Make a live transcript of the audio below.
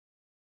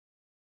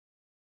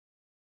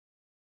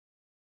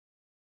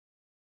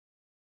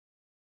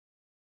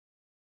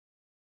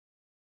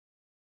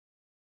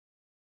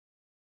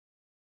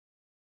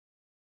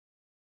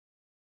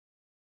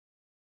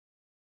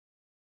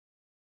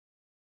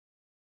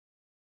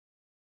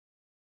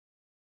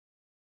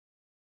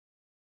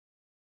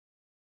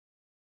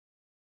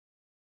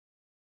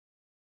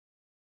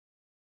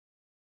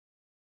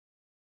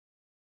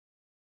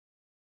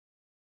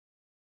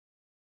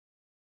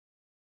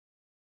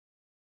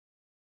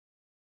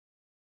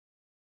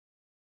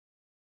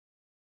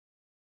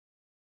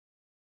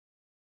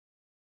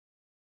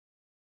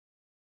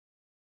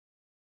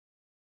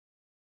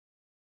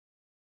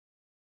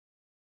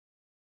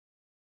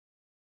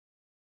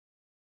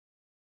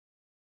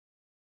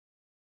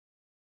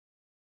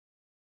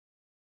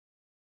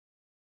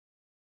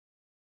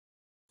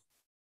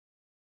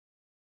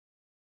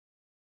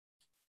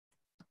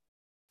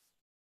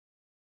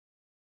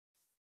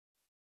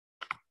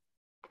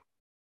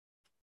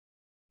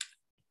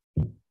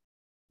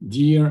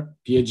Dear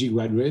PhD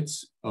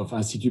graduates of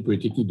Institut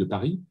Polytechnique de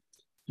Paris,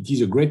 it is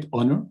a great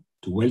honor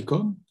to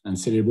welcome and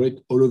celebrate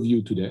all of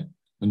you today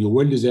on your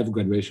well-deserved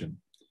graduation.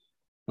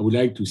 I would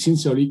like to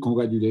sincerely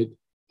congratulate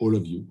all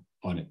of you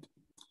on it.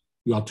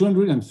 You are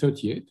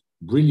 238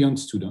 brilliant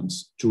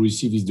students to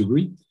receive this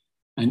degree,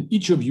 and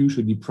each of you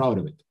should be proud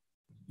of it.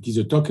 It is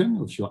a token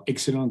of your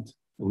excellent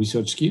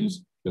research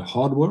skills, the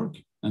hard work,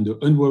 and the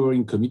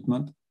unwavering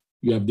commitment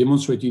you have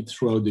demonstrated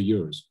throughout the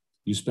years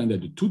you spent at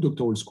the two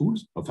doctoral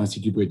schools of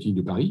Institut Polytechnique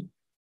de Paris,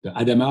 the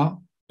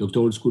Adama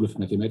Doctoral School of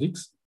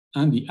Mathematics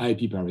and the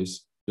IIP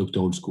Paris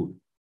Doctoral School.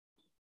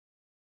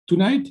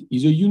 Tonight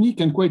is a unique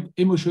and quite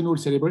emotional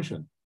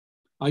celebration.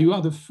 You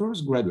are the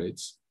first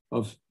graduates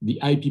of the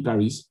IIP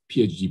Paris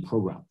PhD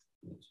program.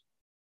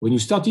 When you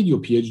started your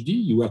PhD,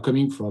 you were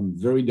coming from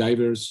very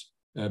diverse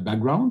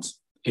backgrounds,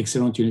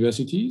 excellent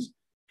universities,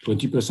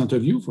 20%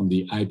 of you from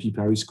the IIP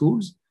Paris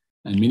schools,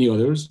 and many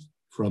others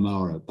from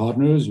our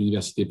partners,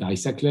 Université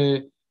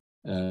Paris-Saclay,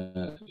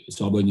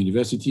 Sorbonne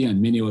University,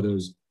 and many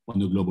others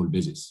on a global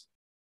basis.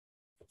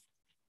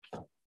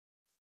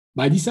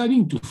 By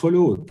deciding to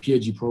follow a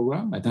PhD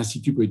program at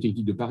Institut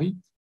Polytechnique de Paris,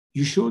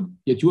 you showed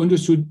that you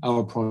understood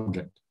our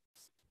project.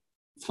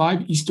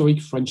 5 historic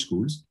French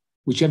schools,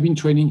 which have been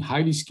training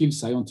highly skilled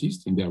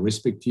scientists in their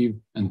respective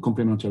and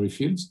complementary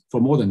fields for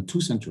more than 2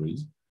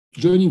 centuries,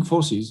 joining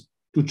forces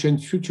to train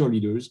future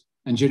leaders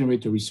and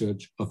generate a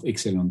research of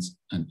excellence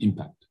and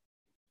impact.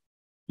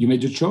 You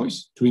made the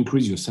choice to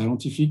increase your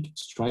scientific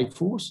strike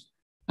force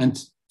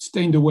and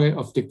stay in the way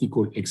of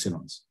technical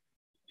excellence.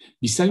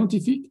 The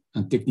scientific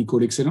and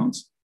technical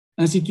excellence,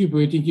 Institut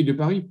Polytechnique de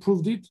Paris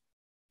proved it,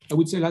 I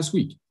would say last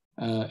week,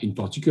 in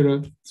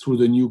particular through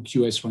the new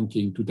QS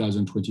ranking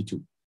 2022.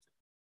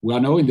 We are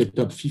now in the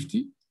top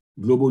 50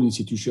 global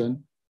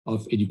institution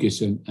of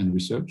education and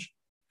research,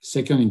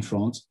 second in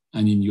France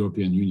and in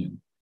European Union,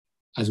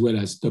 as well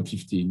as top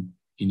 15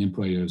 in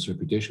employers'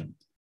 reputation.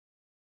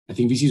 I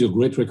think this is a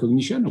great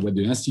recognition of what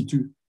the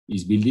Institute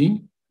is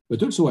building,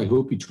 but also I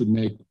hope it should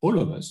make all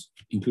of us,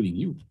 including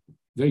you,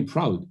 very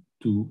proud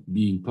to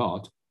being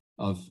part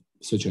of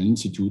such an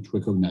institute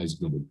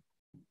recognized globally.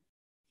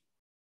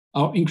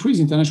 Our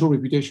increased international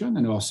reputation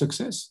and our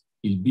success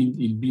in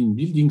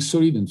building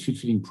solid and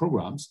fulfilling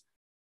programs,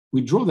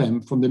 we draw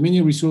them from the many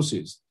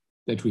resources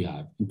that we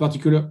have, in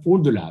particular all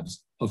the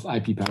labs of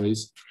IIP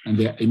Paris and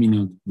their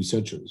eminent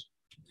researchers,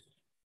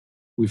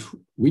 with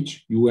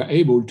which you were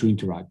able to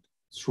interact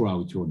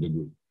throughout your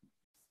degree.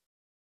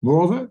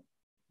 Moreover,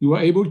 you were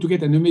able to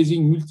get an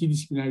amazing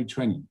multidisciplinary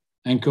training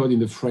anchored in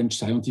the French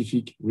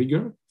scientific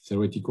rigor,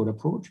 theoretical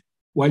approach,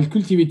 while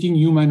cultivating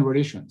human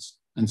relations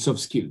and soft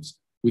skills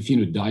within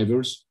a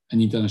diverse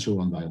and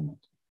international environment.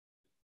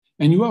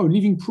 And you are a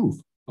living proof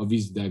of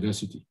this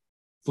diversity.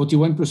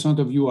 41%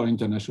 of you are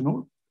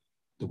international.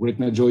 The great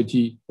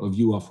majority of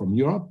you are from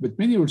Europe, but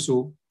many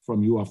also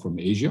from you are from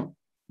Asia,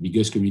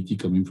 biggest community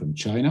coming from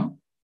China,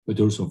 but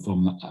also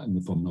from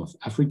North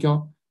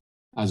Africa,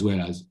 as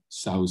well as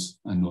South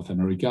and North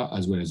America,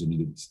 as well as the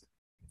Middle East.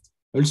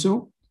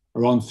 Also,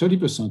 around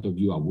 30% of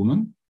you are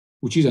women,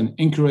 which is an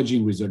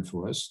encouraging result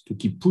for us to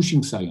keep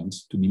pushing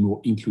science to be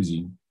more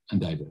inclusive and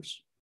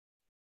diverse.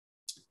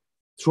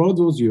 Throughout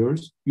those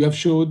years, you have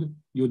showed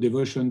your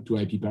devotion to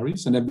IIP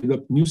Paris and have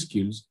developed new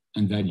skills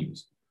and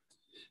values.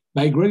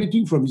 By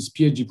graduating from this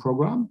PhD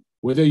program,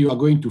 whether you are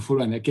going to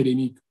follow an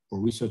academic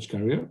or research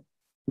career,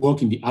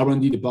 work in the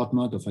R&D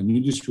department of an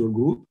industrial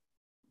group,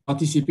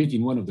 participate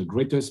in one of the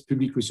greatest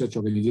public research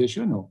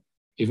organizations, or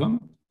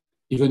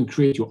even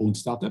create your own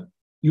startup,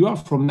 you are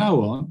from now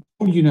on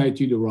all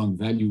united around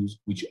values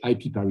which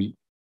IIP Paris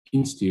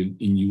instilled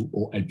in you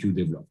or help you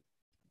develop.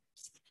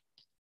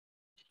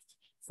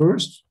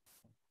 First,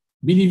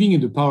 believing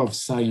in the power of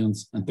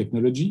science and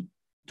technology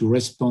to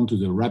respond to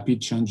the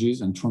rapid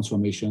changes and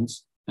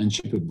transformations and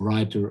shape a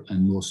brighter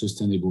and more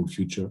sustainable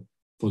future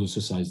for the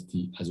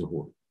society as a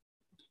whole.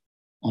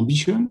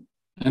 Ambition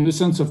and a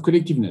sense of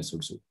collectiveness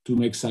also to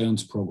make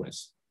science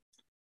progress.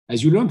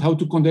 As you learned how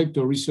to conduct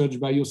your research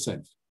by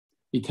yourself,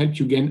 it helped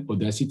you gain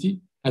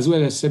audacity as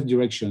well as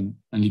self-direction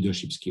and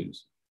leadership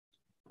skills.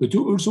 But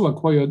you also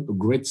acquired a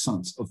great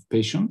sense of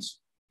patience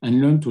and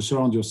learned to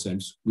surround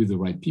yourselves with the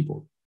right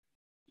people.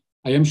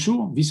 I am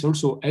sure this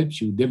also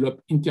helps you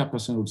develop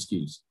interpersonal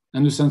skills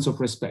and a sense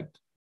of respect,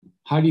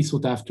 highly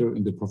sought after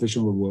in the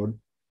professional world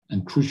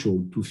and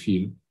crucial to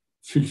feel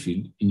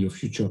fulfilled in your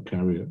future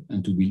career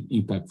and to build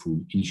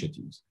impactful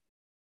initiatives.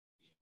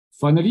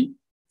 Finally,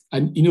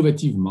 an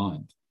innovative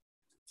mind,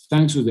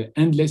 thanks to the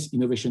endless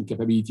innovation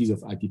capabilities of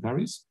IIP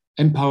Paris,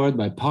 empowered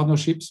by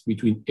partnerships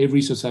between every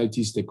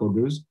society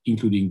stakeholders,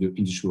 including the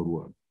industrial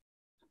world.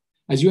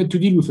 As you had to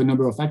deal with a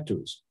number of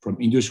actors, from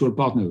industrial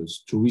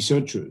partners to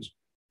researchers,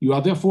 you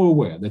are therefore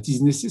aware that it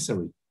is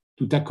necessary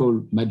to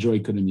tackle major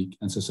economic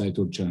and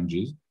societal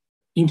challenges,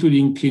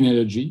 including clean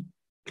energy,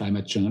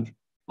 climate change,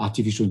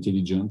 artificial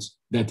intelligence,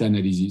 data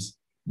analysis,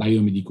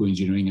 biomedical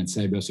engineering, and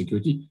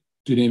cybersecurity,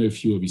 to name a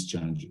few of these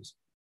challenges.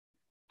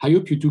 I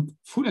hope you took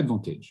full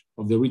advantage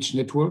of the rich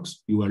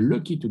networks you are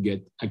lucky to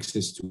get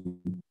access to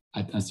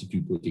at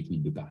Institut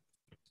Polytechnique de Paris.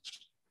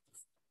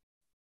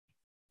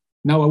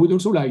 Now, I would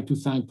also like to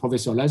thank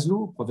Professor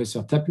Laszlo,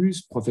 Professor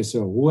Tapus,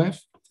 Professor Rueff,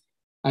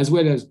 as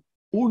well as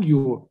all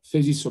your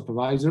thesis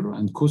supervisor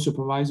and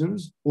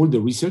co-supervisors, all the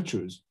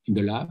researchers in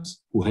the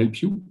labs who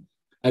help you,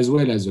 as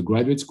well as the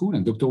graduate school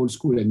and doctoral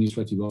school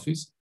administrative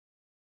office,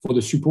 for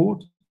the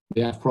support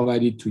they have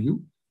provided to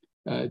you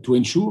to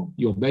ensure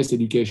your best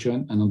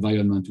education and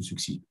environment to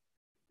succeed.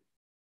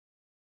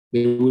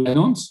 They will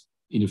announce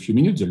in a few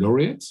minutes the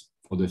laureates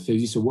for the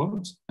thesis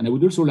awards, and I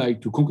would also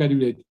like to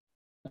congratulate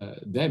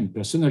them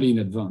personally in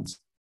advance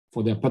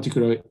for their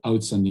particularly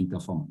outstanding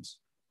performance.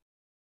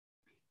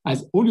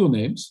 As all your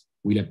names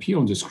will appear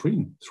on the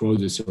screen throughout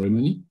the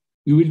ceremony,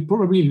 you will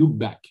probably look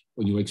back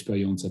on your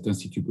experience at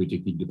Institut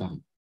Polytechnique de Paris,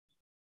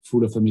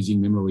 full of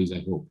amazing memories, I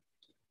hope.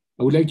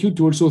 I would like you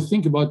to also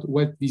think about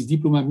what this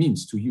diploma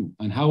means to you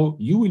and how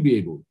you will be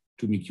able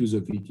to make use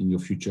of it in your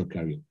future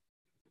career.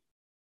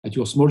 At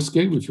your small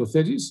scale with your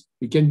thesis,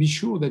 you can be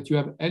sure that you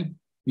have helped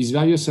these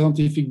various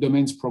scientific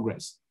domains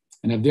progress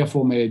and have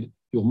therefore made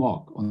your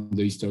mark on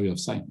the history of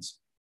science.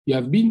 You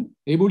have been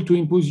able to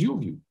impose your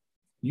view,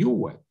 your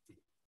way,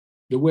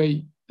 the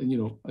way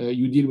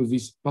you deal with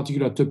this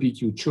particular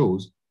topic you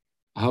chose,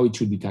 how it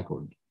should be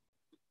tackled.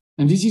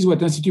 And this is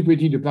what Institut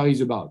Polytechnique de Paris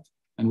is about,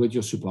 and what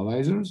your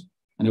supervisors,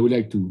 and I would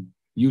like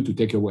you to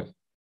take away,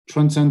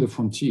 transcend the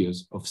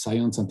frontiers of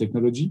science and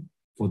technology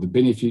for the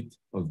benefit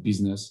of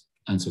business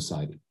and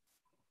society.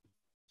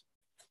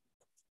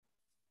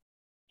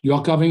 You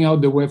are carving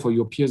out the way for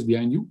your peers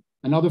behind you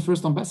and are the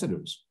first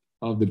ambassadors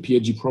of the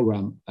PhD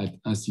program at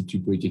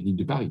Institut Polytechnique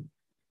de Paris,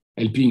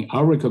 helping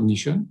our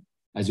recognition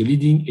as a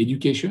leading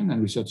education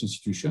and research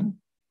institution,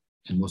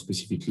 and more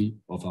specifically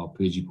of our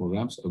PhD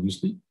programs,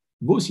 obviously,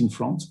 both in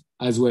France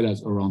as well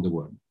as around the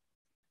world.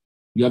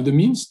 You have the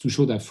means to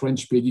show that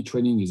French PhD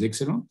training is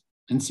excellent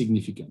and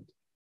significant.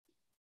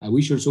 I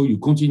wish also you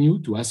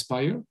continue to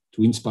aspire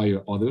to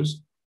inspire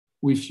others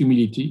with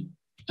humility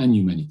and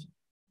humanity.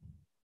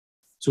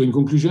 So in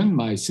conclusion,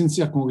 my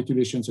sincere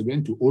congratulations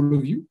again to all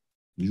of you,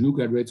 the new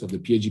graduates of the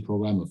PhD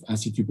program of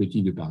Institut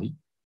Polytechnique de Paris.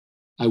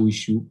 I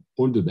wish you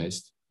all the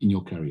best in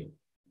your career.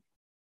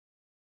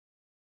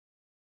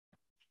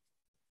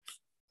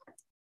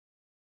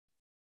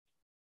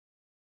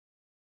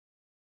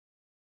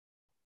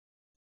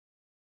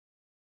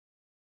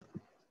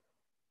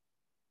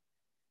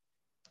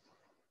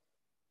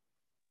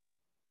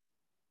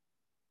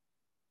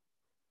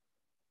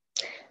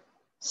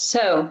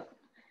 So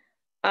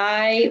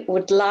I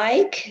would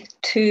like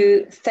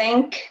to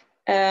thank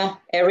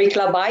Eric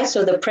Labai,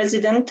 so the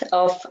president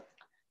of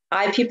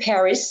IP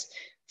Paris,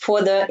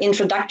 for the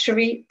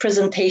introductory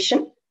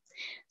presentation.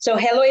 So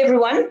hello,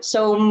 everyone.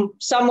 So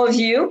some of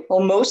you,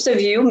 or most of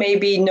you,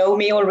 maybe know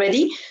me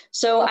already.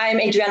 So I'm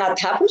Adriana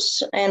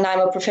Tapus, and I'm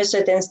a professor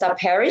at INSTA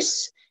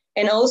Paris,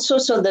 and also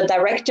the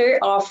director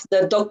of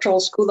the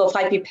Doctoral School of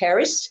IP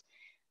Paris.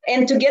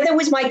 And together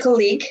with my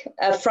colleague,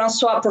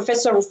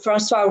 Professor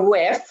François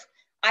Rueff,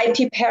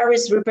 IP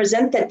Paris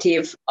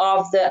representative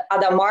of the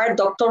Adamar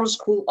Doctoral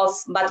School of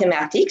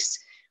Mathematics,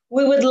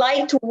 we would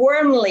like to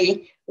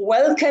warmly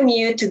welcome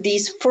you to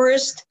this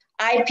first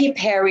IP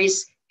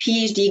Paris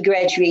PhD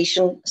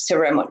graduation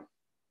ceremony.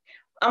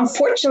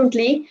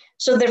 Unfortunately,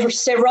 the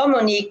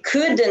ceremony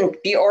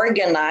couldn't be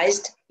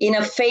organized in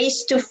a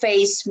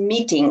face-to-face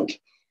meeting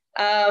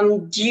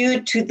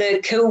due to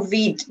the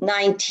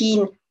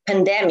COVID-19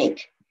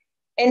 pandemic.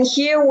 And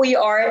here we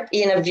are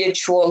in a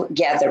virtual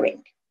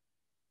gathering.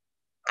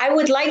 I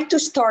would like to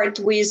start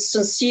with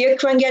sincere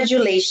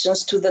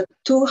congratulations to the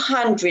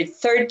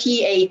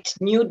 238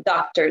 new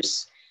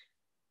doctors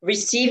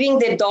receiving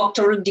their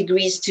doctoral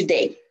degrees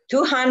today,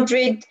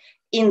 200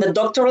 in the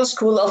Doctoral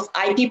School of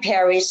IP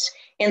Paris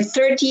and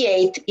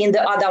 38 in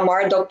the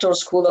Adamar Doctoral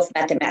School of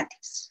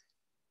Mathematics.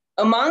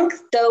 Among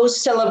those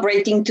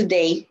celebrating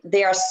today,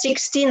 there are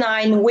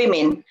 69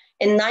 women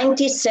and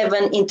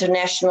 97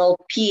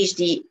 international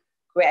PhD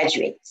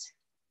graduates.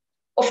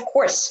 Of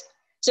course,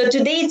 so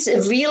today it's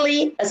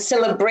really a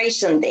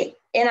celebration day,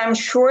 and I'm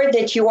sure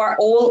that you are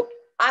all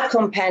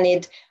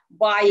accompanied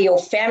by your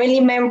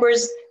family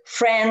members,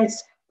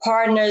 friends,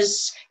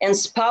 partners, and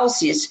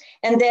spouses,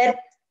 and that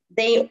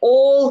they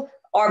all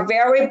are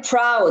very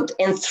proud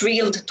and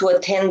thrilled to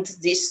attend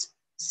this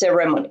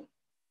ceremony.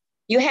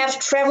 You have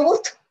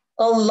traveled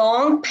a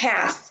long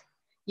path.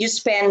 You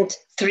spent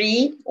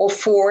 3 or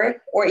 4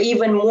 or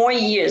even more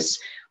years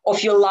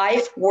of your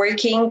life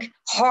working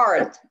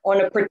hard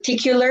on a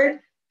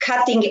particular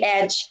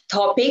cutting-edge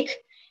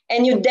topic,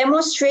 and you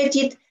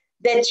demonstrated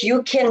that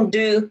you can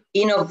do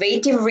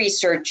innovative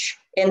research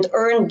and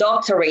earn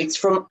doctorates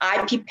from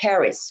IP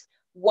Paris,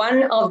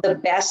 one of the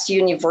best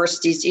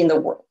universities in the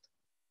world.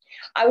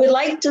 I would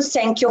like to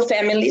thank your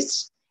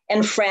families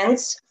and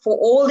friends for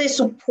all the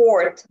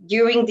support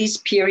during this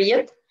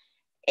period.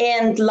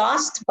 And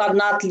last but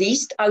not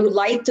least, I would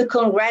like to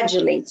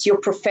congratulate your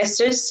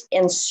professors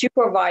and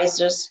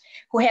supervisors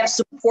who have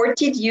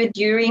supported you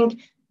during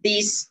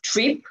this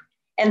trip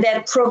and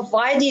that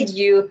provided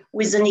you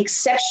with an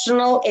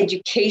exceptional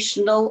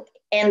educational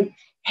and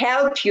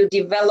help you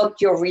develop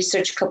your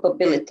research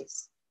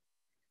capabilities.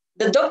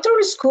 The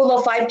Doctoral School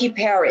of IP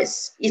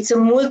Paris is a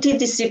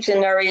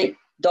multidisciplinary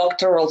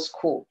doctoral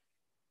school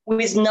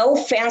with no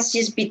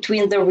fences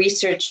between the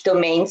research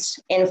domains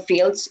and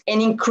fields,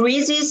 and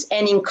increases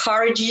and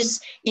encourages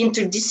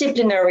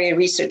interdisciplinary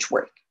research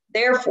work.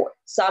 Therefore,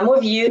 some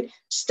of you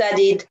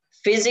studied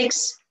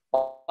physics,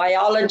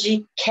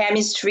 biology,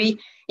 chemistry,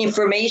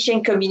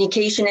 information,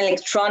 communication,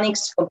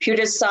 electronics,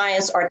 computer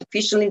science,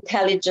 artificial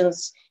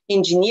intelligence,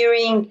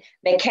 engineering,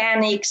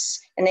 mechanics,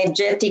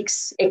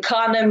 energetics,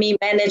 economy,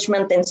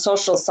 management, and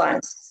social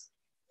sciences.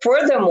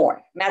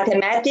 Furthermore,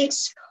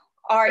 mathematics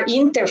are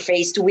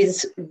interfaced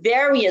with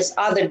various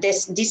other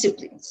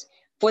disciplines.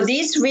 For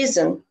this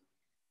reason,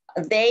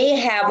 they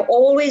have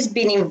always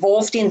been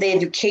involved in the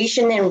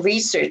education and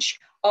research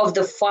of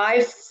the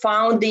 5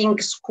 founding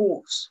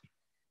schools.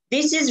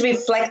 This is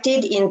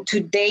reflected in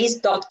today's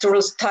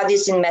doctoral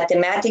studies in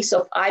mathematics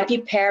of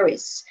IP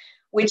Paris,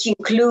 which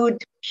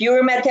include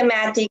pure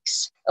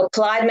mathematics,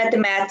 applied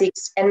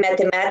mathematics, and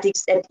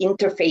mathematics at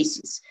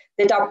interfaces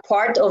that are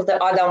part of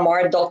the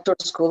Adamar Doctoral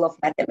School of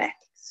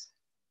Mathematics.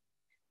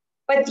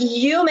 But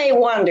you may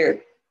wonder,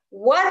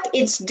 what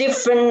is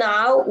different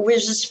now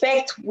with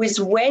respect with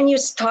when you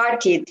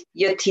started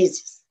your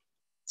thesis?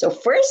 So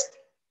first,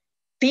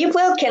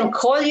 people can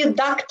call you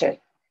doctor,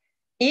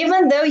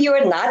 even though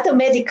you're not a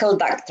medical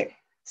doctor.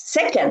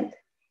 Second,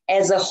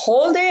 as a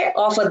holder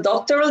of a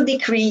doctoral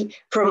degree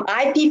from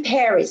IP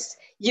Paris,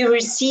 you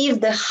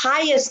receive the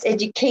highest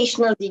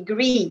educational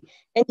degree,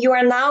 and you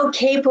are now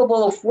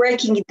capable of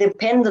working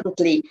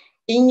independently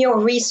in your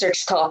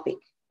research topic.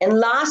 And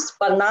last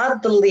but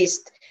not the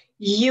least,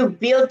 you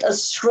built a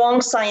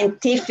strong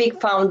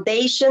scientific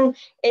foundation,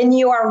 and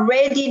you are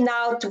ready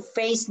now to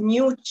face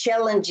new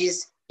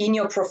challenges in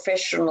your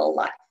professional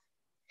life.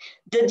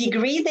 The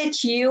degree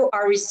that you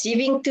are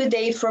receiving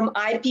today from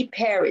IP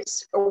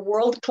Paris, a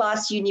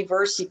world-class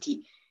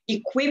university,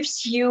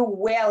 equips you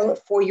well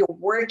for your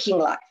working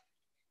life.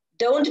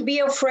 Don't be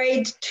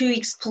afraid to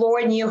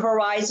explore new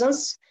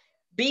horizons.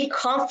 Be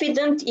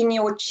confident in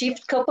your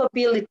achieved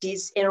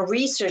capabilities and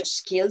research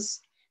skills.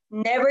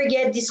 Never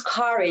get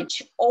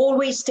discouraged.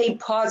 Always stay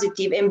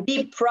positive and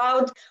be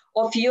proud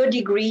of your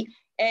degree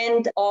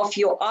and of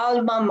your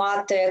alma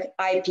mater,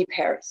 IP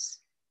Paris.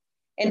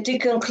 And to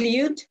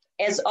conclude,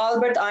 as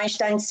Albert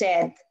Einstein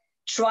said,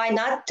 try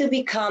not to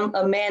become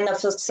a man of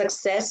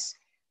success,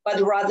 but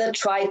rather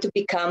try to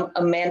become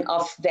a man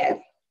of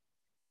value.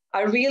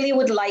 I really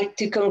would like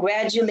to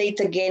congratulate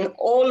again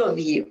all of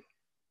you,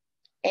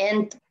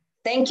 and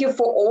thank you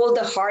for all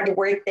the hard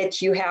work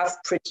that you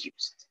have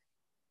produced.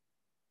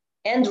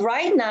 And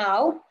right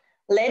now,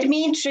 let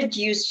me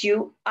introduce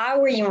you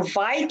our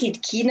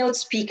invited keynote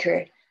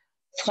speaker,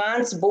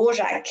 Franz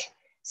Božek,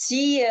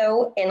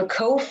 CEO and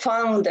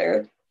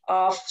co-founder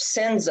of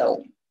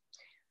Senzo.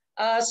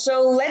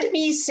 So let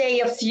me say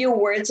a few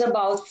words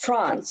about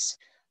Franz.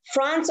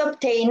 Franz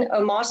obtained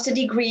a master's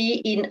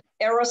degree in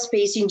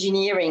aerospace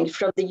engineering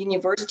from the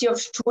University of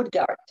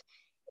Stuttgart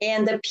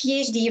and a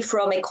PhD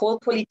from École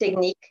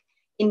Polytechnique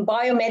in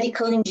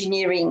biomedical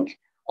engineering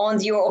on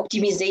the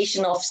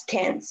optimization of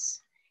stents.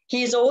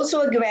 He is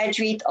also a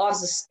graduate of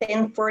the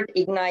Stanford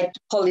Ignite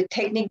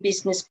Polytechnic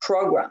Business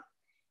Program.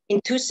 In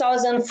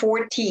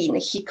 2014,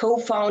 he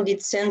co-founded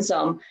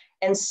Senzom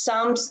and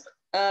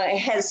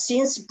has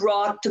since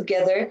brought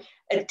together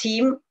a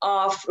team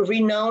of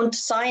renowned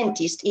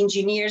scientists,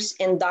 engineers,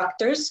 and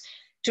doctors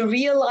to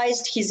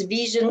realize his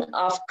vision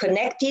of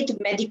connected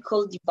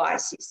medical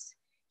devices.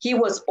 He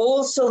was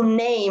also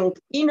named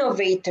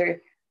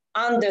Innovator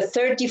Under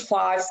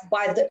 35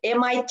 by the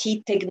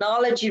MIT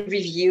Technology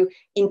Review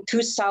in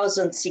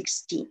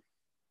 2016.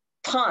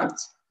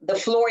 Franz, the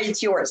floor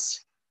is yours.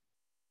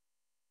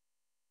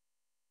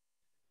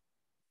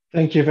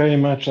 Thank you very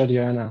much,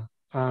 Adriana.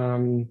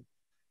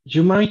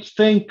 You might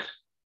think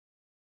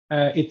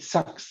it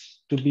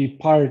sucks to be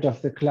part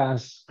of the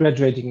class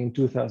graduating in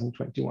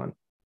 2021.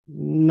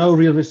 No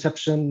real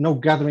reception, no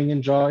gathering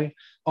in joy.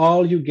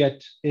 All you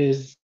get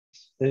is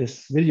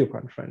this video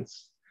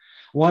conference.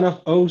 One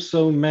of oh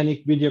so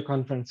many video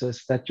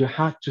conferences that you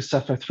had to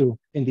suffer through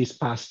in these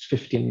past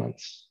 15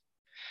 months.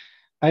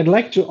 I'd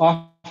like to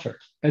offer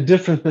a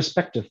different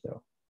perspective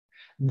though.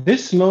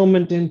 This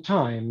moment in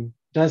time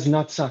does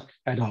not suck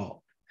at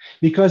all,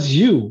 because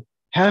you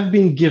have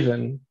been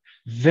given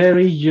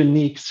very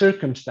unique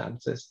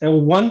circumstances, a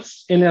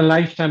once in a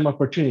lifetime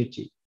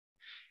opportunity.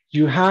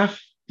 You have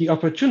the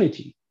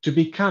opportunity to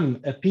become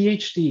a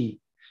PhD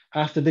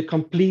after the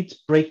complete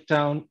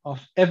breakdown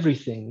of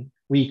everything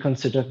we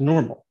considered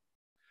normal,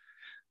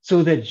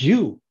 so that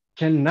you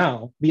can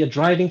now be a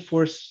driving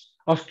force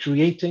of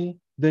creating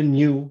the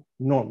new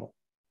normal,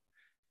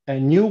 a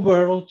new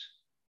world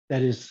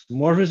that is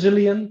more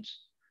resilient,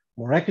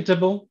 more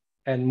equitable,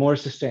 and more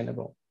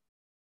sustainable.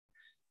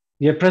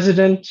 Dear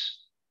President,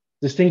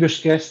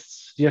 distinguished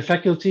guests, dear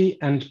faculty,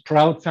 and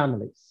proud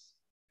families,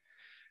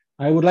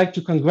 I would like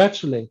to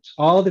congratulate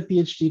all the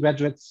PhD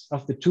graduates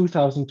of the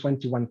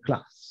 2021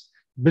 class,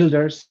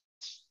 builders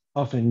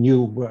of a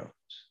new world.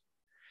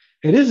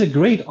 It is a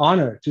great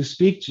honor to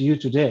speak to you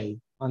today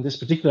on this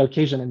particular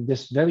occasion and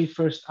this very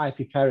first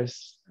IP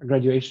Paris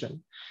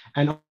graduation,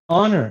 an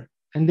honor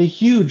and the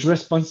huge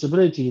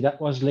responsibility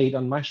that was laid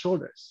on my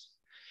shoulders.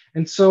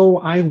 And so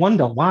I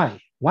wonder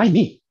why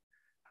me?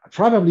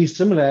 Probably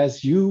similar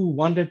as you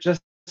wondered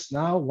just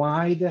now,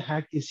 why the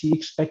heck is he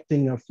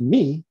expecting of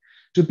me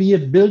to be a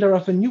builder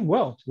of a new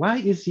world? Why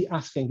is he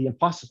asking the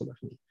impossible of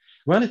me?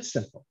 Well, it's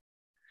simple.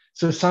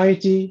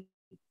 Society,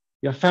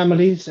 your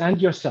families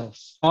and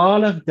yourselves,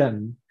 all of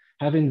them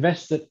have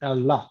invested a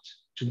lot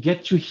to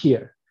get you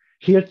here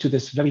to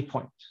this very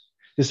point,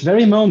 this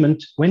very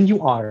moment when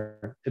you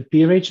are a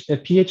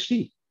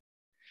PhD.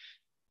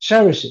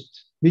 Cherish it,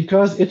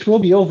 because it will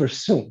be over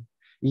soon.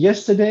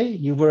 Yesterday,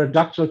 you were a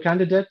doctoral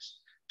candidate.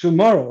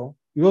 Tomorrow,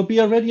 you will be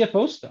already a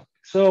postdoc.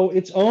 So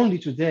it's only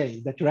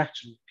today that you're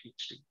actually a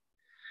PhD.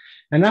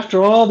 And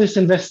after all this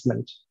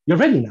investment, you're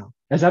ready now.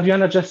 As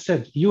Adriana just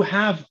said, you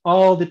have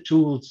all the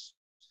tools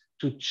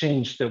to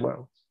change the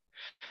world.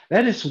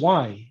 That is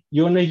why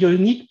you're in a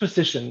unique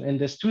position in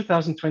this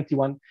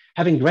 2021,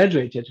 having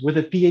graduated with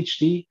a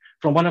PhD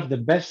from one of the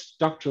best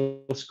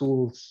doctoral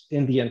schools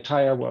in the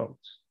entire world.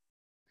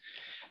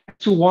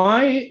 To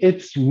why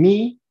it's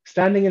me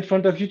standing in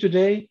front of you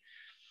today,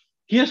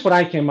 here's what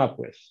I came up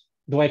with,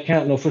 though I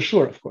can't know for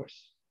sure, of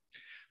course.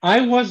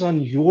 I was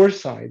on your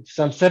side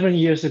some 7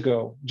 years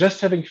ago,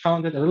 just having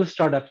founded a little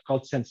startup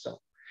called Senso.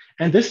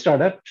 And this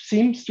startup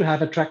seems to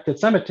have attracted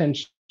some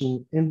attention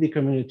in the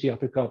community of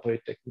École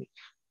Polytechnique.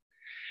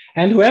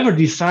 And whoever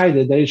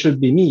decided that it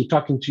should be me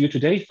talking to you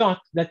today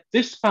thought that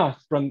this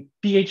path from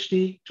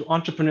PhD to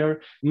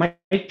entrepreneur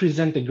might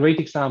present a great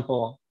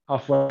example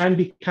of what can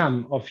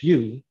become of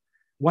you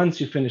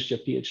once you finish your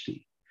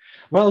PhD.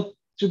 Well,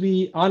 to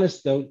be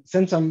honest though,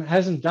 Sensum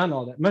hasn't done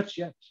all that much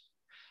yet.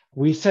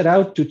 We set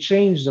out to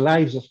change the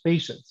lives of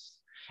patients,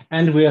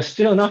 and we are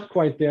still not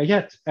quite there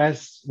yet,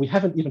 as we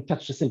haven't even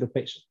touched a single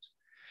patient.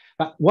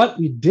 But what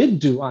we did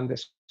do on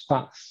this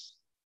path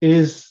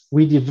is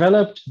we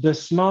developed the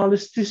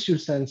smallest tissue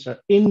sensor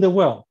in the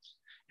world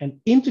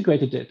and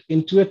integrated it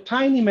into a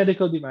tiny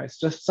medical device,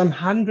 just some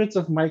hundreds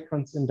of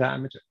microns in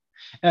diameter,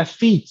 a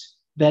feat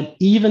that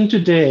even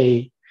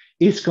today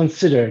is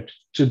considered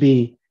to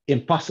be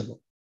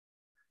impossible.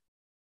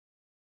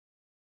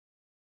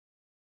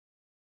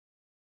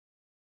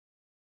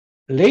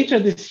 Later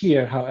this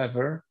year,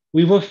 however,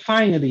 we will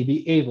finally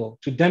be able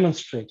to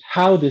demonstrate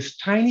how this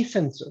tiny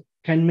sensor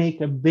can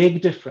make a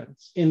big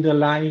difference in the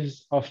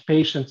lives of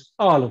patients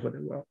all over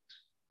the world.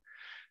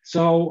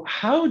 So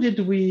how did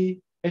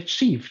we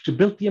achieve to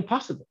build the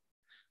impossible?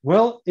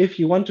 Well, if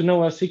you want to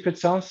know our secret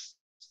sauce,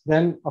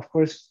 then of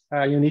course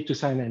you need to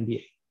sign an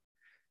NDA.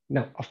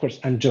 No, of course,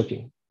 I'm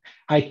joking.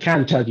 I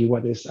can tell you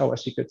what is our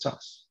secret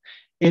sauce.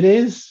 It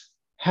is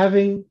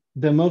having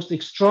the most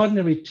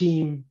extraordinary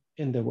team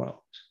in the world.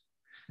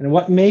 And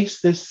what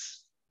makes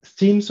this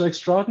team so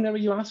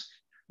extraordinary, you ask?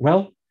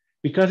 Well,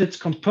 because it's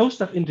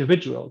composed of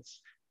individuals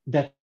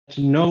that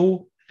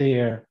know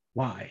their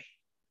why.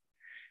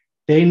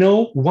 They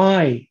know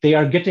why they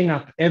are getting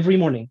up every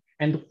morning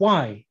and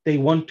why they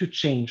want to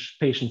change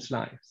patients'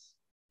 lives.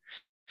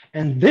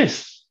 And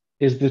this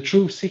is the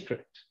true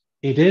secret.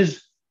 It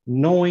is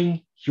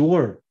knowing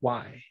your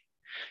why.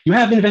 You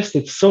have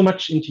invested so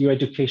much into your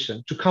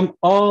education to come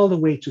all the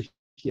way to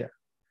here.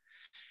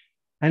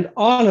 And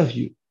all of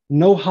you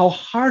know how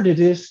hard it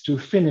is to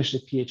finish a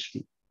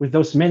PhD with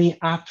those many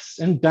ups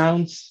and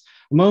downs,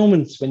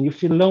 moments when you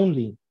feel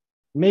lonely,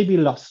 maybe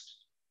lost,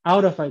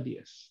 out of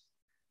ideas.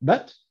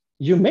 But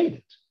you made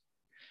it.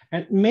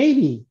 And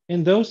maybe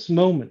in those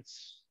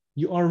moments,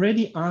 you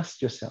already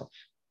asked yourself,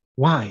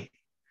 why?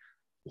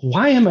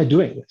 Why am I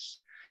doing this?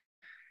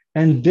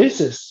 And this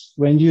is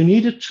when you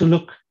needed to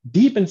look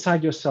deep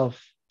inside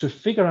yourself to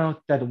figure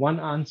out that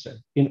one answer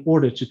in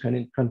order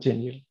to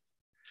continue.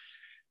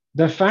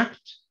 The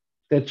fact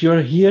that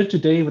you're here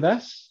today with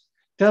us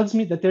tells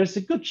me that there's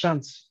a good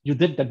chance you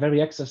did that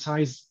very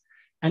exercise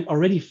and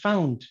already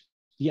found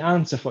the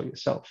answer for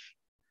yourself.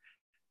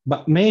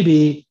 But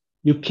maybe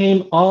you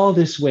came all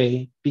this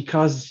way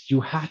because you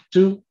had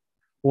to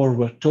or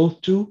were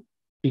told to,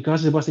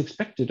 because it was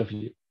expected of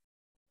you.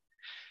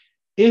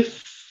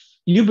 If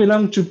you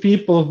belong to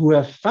people who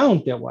have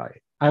found their why,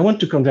 I want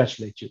to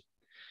congratulate you.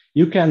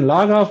 You can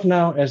log off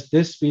now, as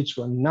this speech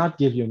will not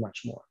give you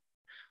much more.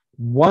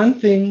 One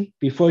thing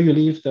before you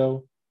leave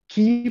though,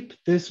 keep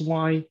this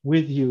why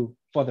with you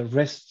for the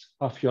rest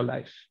of your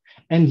life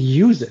and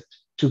use it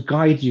to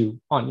guide you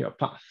on your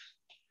path.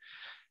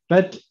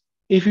 But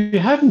if you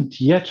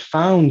haven't yet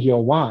found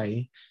your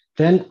why,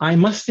 then I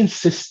must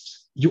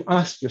insist you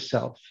ask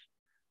yourself,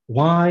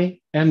 why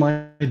am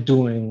I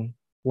doing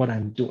what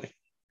I'm doing?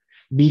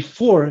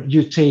 Before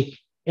you take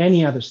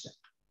any other step.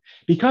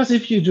 Because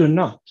if you do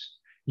not,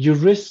 you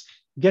risk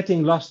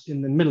getting lost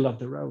in the middle of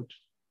the road.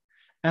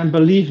 And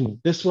believe me,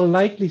 this will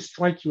likely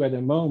strike you at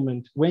a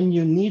moment when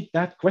you need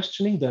that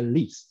questioning the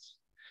least.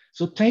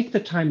 So take the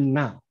time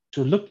now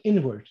to look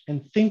inward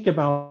and think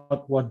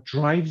about what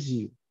drives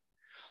you,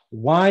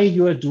 why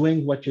you are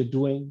doing what you're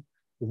doing,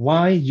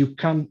 why you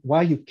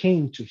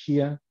came to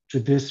here to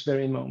this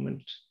very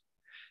moment.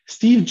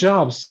 Steve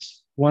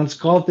Jobs once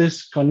called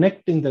this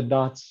connecting the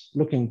dots,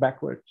 looking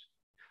backward.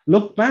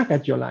 Look back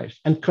at your life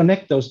and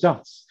connect those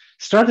dots.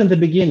 Start in the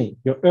beginning,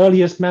 your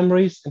earliest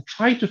memories, and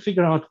try to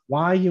figure out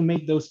why you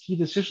made those key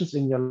decisions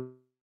in your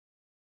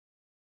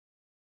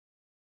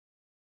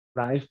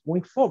life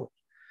going forward.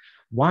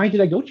 Why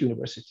did I go to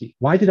university?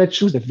 Why did I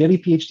choose the very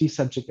PhD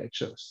subject I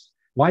chose?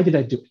 Why did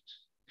I do it?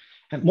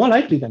 And more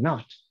likely than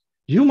not,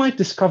 you might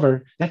discover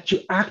that you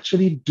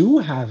actually do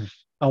have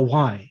a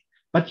why,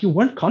 but you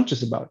weren't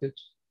conscious about it.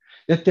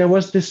 That there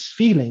was this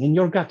feeling in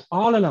your gut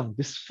all along,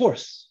 this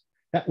force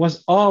that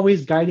was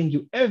always guiding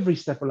you every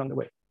step along the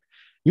way.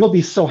 You'll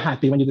be so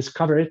happy when you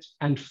discover it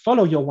and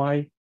follow your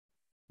why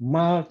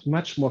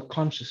much more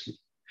consciously.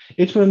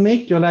 It will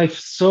make your life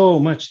so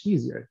much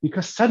easier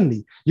because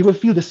suddenly you will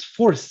feel this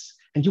force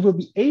and you will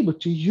be able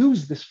to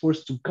use this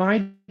force to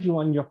guide you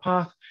on your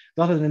path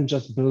rather than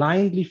just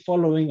blindly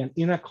following an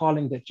inner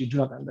calling that you do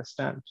not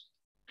understand.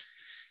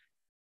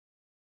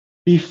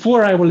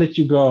 Before I will let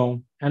you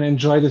go and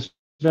enjoy this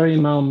very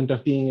moment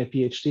of being a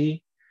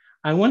PhD,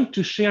 I want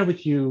to share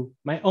with you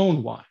my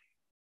own why.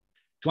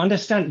 To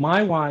understand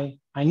my why,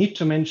 I need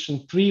to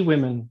mention 3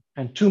 women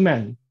and 2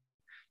 men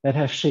that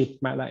have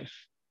shaped my life.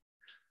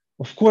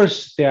 Of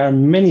course, there are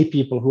many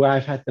people who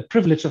I've had the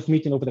privilege of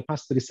meeting over the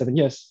past 37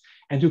 years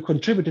and who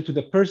contributed to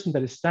the person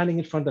that is standing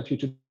in front of you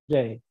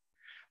today.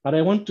 But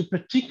I want to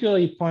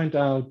particularly point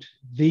out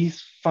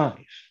these 5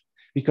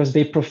 because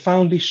they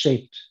profoundly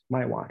shaped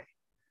my why.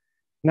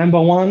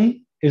 Number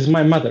 1 is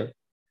my mother,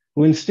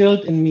 who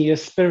instilled in me a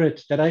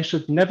spirit that I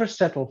should never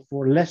settle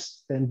for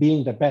less than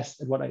being the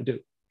best at what I do.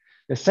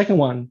 The second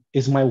one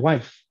is my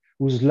wife,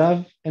 whose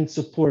love and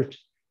support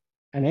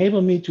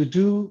enable me to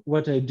do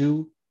what I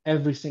do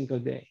every single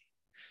day.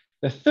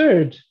 The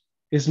third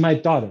is my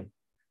daughter,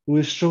 who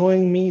is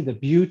showing me the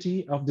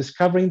beauty of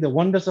discovering the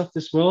wonders of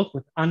this world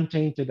with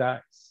untainted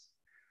eyes.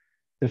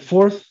 The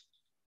fourth,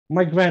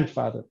 my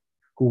grandfather,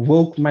 who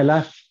woke my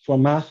love for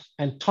math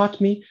and taught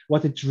me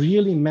what it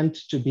really meant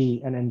to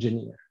be an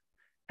engineer.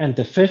 And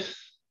the fifth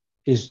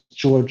is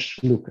George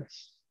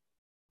Lucas.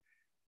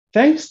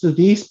 Thanks to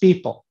these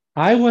people,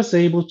 I was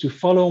able to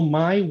follow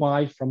my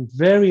why from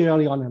very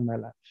early on in my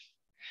life.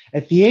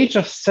 At the age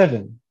of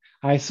 7,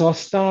 I saw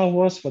Star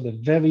Wars for the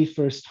very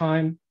first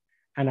time,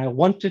 and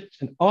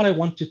all I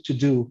wanted to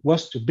do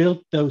was to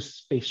build those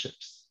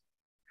spaceships.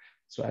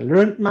 So I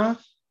learned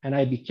math and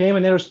I became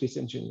an aerospace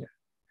engineer.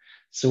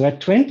 So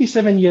at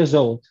 27 years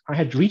old, I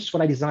had reached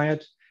what I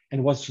desired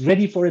and was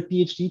ready for a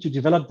PhD to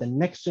develop the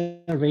next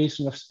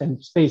generation of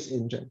space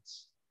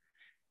engines.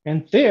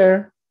 And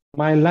there,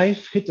 my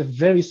life hit a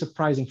very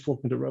surprising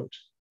fork in the road.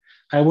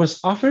 I was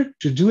offered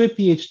to do a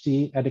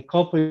PhD at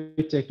École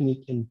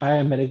Polytechnique in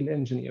biomedical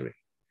engineering.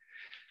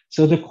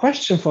 So the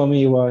question for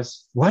me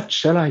was, what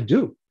shall I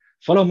do?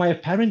 Follow my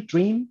apparent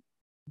dream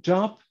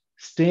job,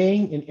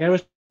 staying in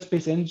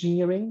aerospace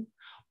engineering,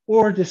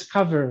 or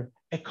discover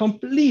a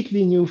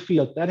completely new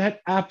field that I had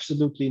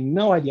absolutely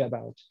no idea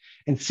about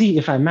and see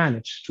if I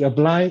managed to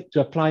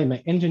apply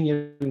my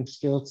engineering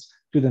skills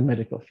to the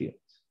medical field?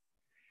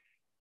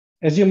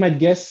 As you might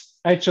guess,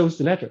 I chose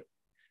the latter.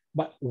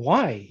 But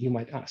why, you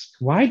might ask?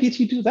 Why did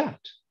he do that?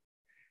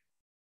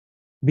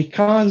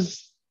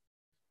 Because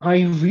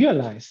I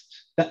realized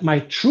that my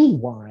true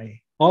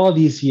why all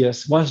these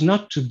years was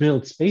not to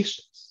build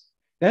spaceships.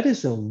 That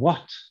is a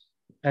what,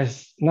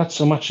 as not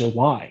so much a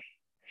why.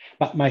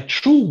 But my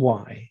true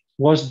why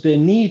was the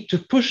need to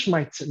push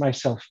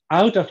myself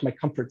out of my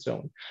comfort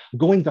zone,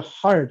 going the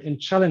hard and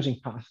challenging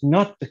path,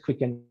 not the quick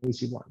and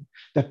easy one,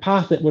 the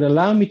path that would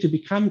allow me to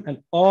become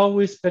an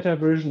always better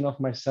version of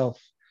myself,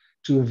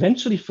 to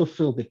eventually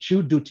fulfill the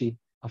true duty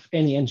of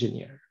any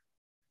engineer,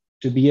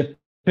 to be a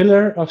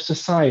pillar of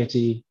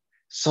society,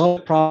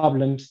 solve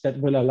problems that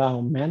will allow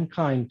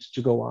mankind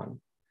to go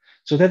on,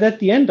 so that at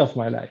the end of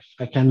my life,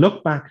 I can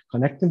look back,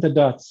 connecting the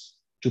dots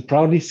to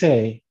proudly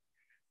say,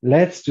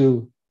 let's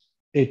do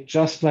it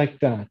just like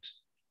that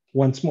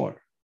once more.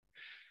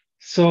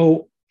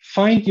 So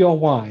find your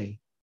why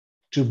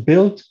to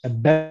build a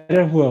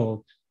better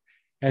world,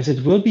 as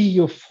it will be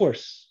your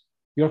force,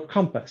 your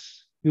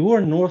compass,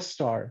 your North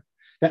Star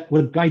that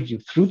will guide you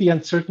through the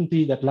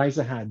uncertainty that lies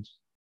ahead,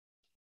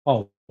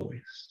 always.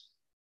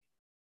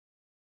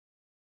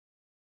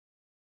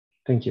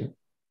 Thank you.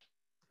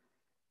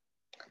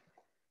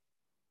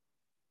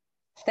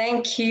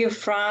 Thank you,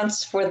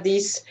 Franz, for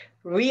this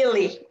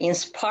really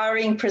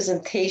inspiring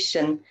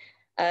presentation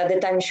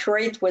that I'm sure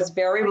it was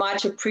very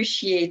much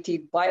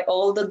appreciated by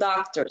all the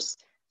doctors,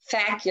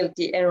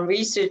 faculty, and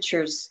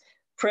researchers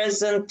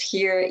present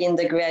here in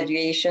the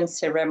graduation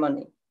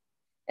ceremony.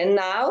 And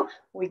now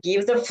we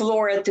give the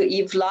floor to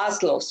Yves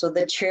Laszlo, so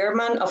the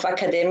chairman of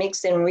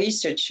academics and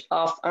research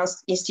of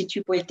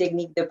Institut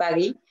Polytechnique de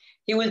Paris.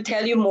 He will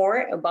tell you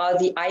more about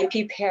the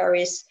IP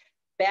Paris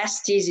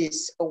Best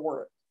Thesis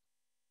Award.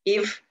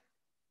 Yves.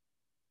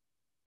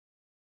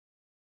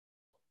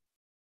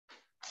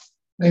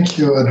 Thank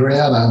you,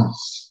 Adriana.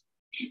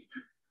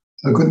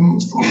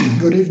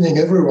 Good evening,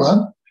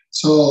 everyone.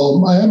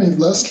 So I am Yves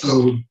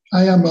Laszlo.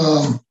 I am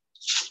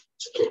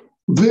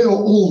very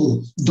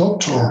old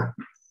doctor.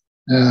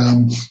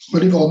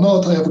 Believe it or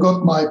not, I have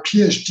got my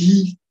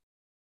PhD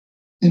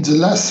in the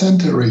last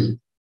century,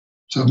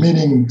 so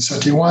meaning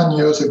 31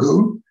 years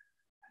ago,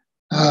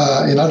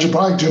 in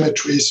algebraic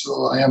geometry,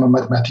 so I am a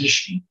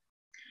mathematician.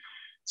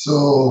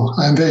 So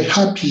I'm very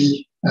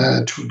happy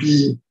to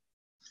be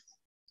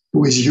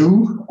with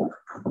you,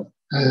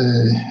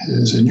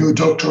 the new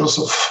doctors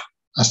of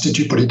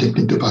Institut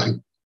Polytechnique de Paris.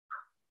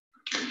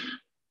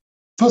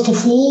 First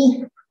of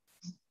all,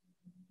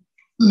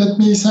 let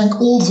me thank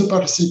all the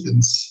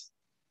participants.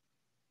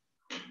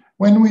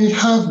 When we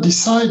have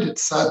decided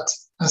that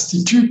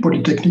Institut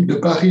Polytechnique de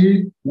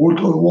Paris would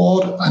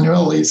award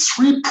annually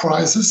 3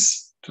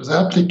 prizes to the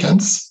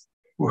applicants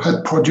who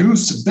had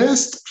produced the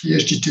best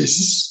PhD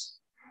thesis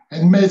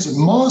and made the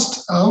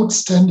most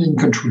outstanding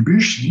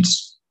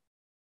contributions,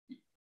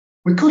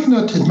 we could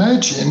not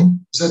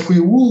imagine that we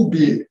will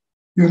be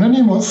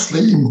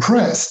unanimously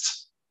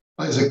impressed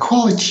by the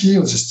quality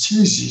of the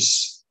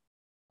thesis,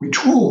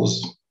 which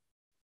was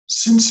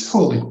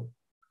sincerely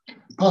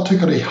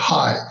particularly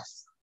high.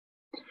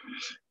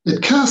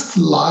 It cast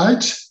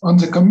light on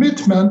the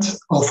commitment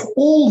of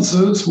all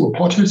those who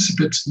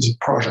participated in the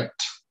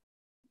project.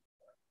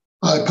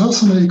 I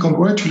personally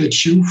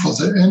congratulate you for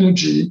the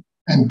energy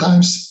and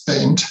time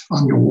spent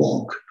on your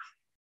work.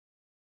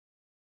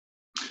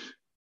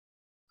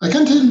 I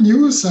can tell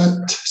you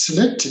that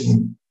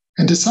selecting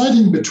and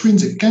deciding between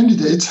the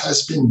candidates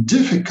has been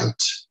difficult,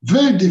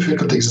 very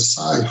difficult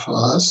exercise for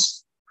us.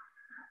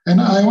 And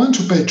I want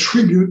to pay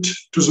tribute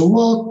to the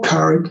work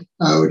carried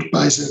out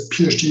by the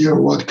PhD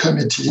Award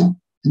Committee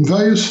in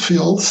various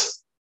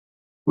fields,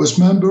 whose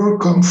members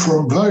come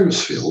from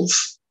various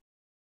fields: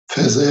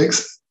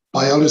 physics,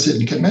 biology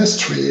and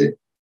chemistry,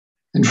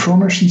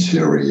 information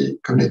theory,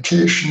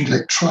 communication,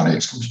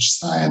 electronics, computer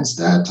science,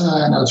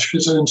 data and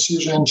artificial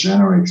intelligence,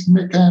 generics,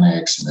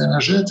 mechanics and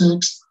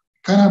energetics,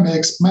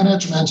 economics,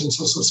 management and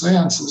social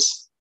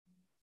sciences,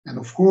 and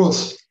of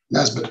course,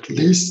 last but not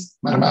least,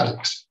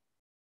 mathematics.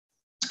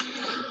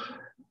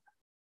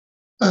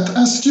 At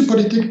Institut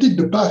Polytechnique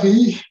de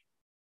Paris,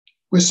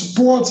 we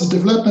support the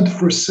development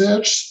of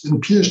research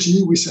and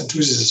PhD with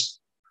enthusiasm.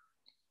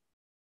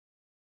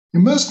 You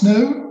must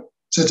know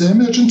that the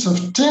emergence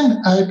of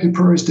 10 IP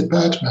Paris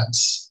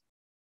departments,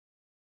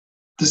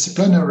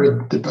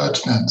 disciplinary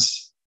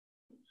departments,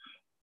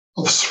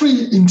 of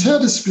 3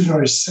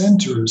 interdisciplinary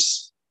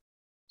centers,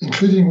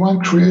 including one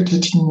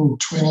created in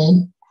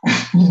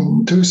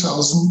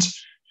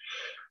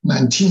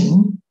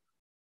 2019,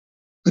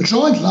 a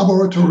joint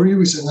laboratory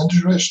with an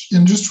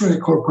industrial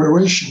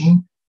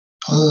corporation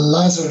on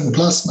laser and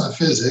plasma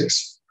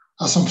physics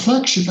are some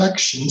flagship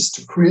actions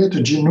to create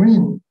a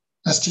genuine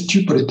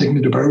Institut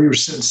Polytechnique de Paris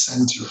Research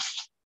Center.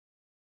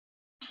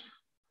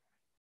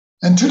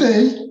 And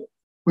today,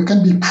 we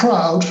can be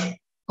proud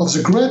of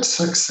the great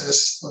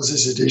success of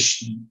this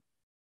edition.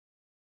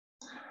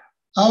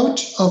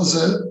 Out of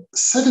the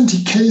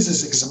 70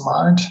 cases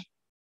examined,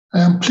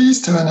 I am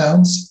pleased to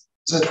announce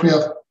that we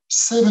have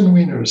 7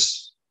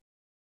 winners.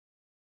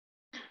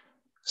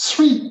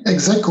 3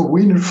 ex aequo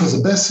winners for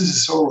the best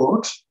thesis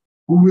award,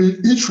 who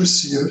will each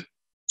receive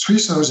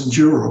 3,000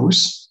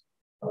 euros,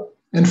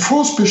 and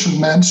 4 special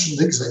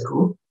mentioned ex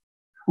aequo,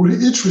 who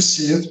will each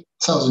receive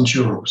 1,000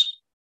 euros.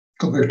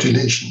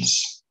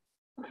 Congratulations.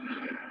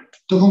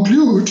 To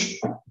conclude,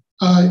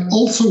 I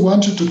also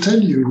wanted to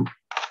tell you,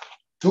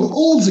 to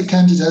all the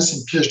candidates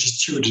and PhD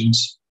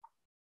students,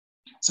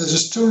 that the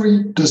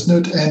story does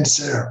not end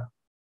there.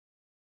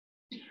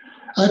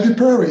 IP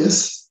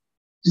Paris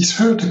is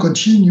here to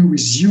continue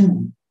with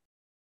you,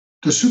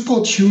 to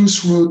support you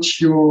throughout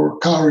your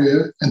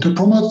career and to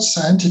promote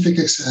scientific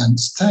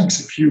excellence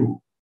thanks to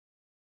you.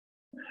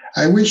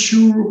 I wish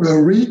you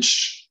a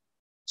rich,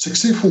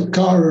 successful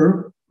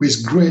career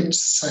with great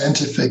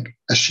scientific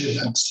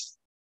achievements.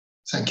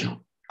 Thank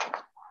you.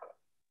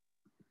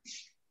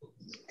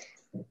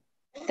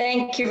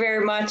 Thank you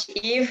very much,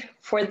 Yves,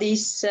 for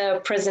this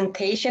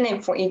presentation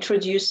and for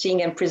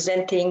introducing and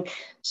presenting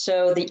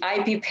the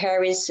IP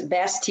Paris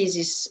Best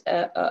Thesis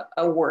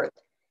Award.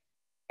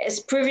 As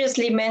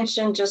previously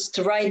mentioned just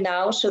right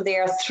now,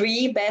 there are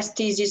 3 Best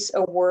Thesis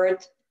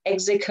Award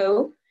ex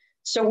aequo.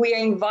 So we are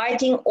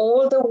inviting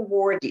all the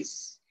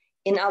awardees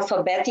in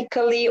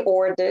alphabetically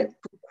order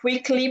to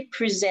quickly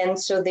present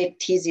their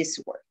thesis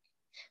work.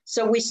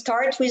 So we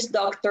start with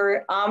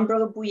Dr.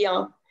 Ambre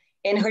Bouillon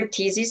and her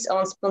thesis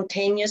on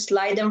spontaneous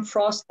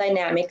Leidenfrost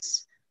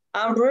dynamics.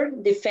 Ambre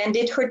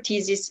defended her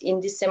thesis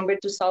in December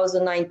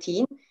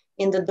 2019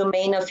 in the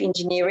domain of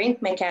engineering,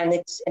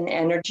 mechanics, and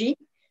energy.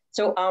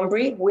 So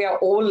Ambre, we are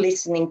all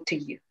listening to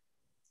you.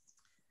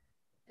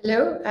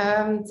 Hello,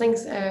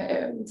 thanks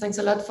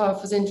a lot for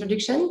the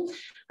introduction.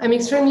 I'm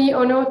extremely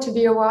honored to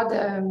be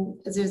awarded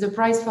the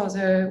prize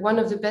for one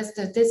of the best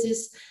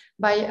theses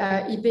by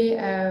IP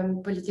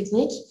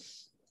Polytechnique.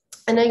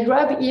 And I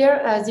grab here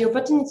the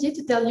opportunity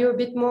to tell you a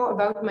bit more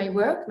about my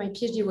work, my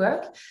PhD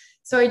work.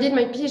 So I did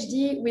my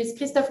PhD with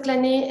Christophe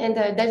Clanet and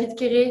David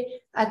Quéré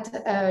at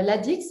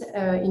l'ADIX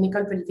in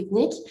École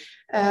Polytechnique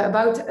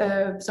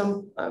about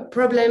some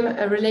problem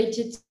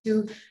related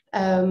to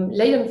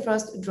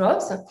Leidenfrost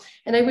drops.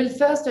 And I will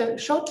first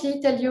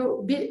shortly tell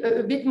you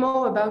a bit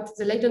more about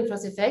the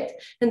Leidenfrost effect,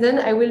 and then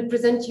I will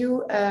present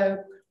you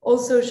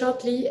also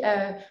shortly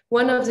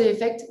one of the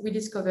effects we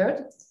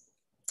discovered.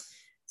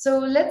 So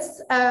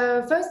let's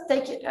first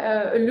take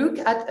a look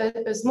at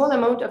a small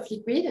amount of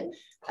liquid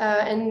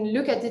and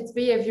look at its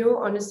behavior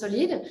on a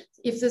solid.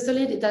 If the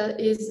solid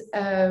is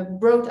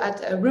brought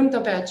at room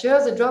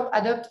temperature, the drop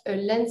adopts a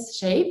lens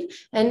shape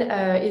and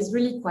is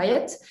really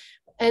quiet.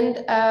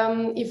 And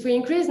if we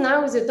increase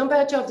now the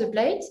temperature of the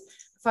plate,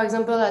 for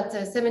example, at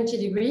 70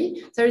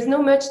 degrees, there is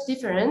no much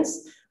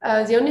difference.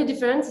 The only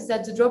difference is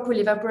that the drop will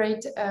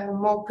evaporate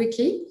more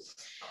quickly.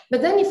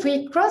 But then if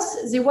we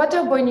cross the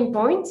water boiling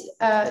point,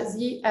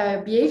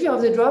 the behavior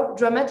of the drop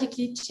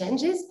dramatically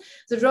changes.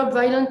 The drop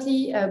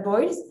violently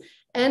boils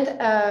and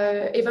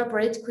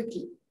evaporates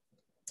quickly.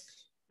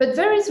 But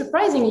very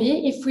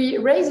surprisingly, if we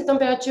raise the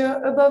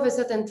temperature above a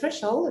certain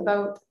threshold,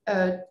 about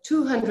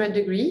 200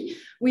 degrees,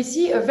 we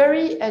see a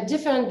very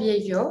different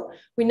behavior.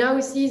 We now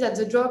see that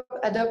the drop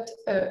adopts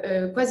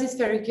a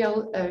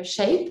quasi-spherical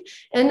shape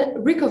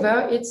and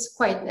recover its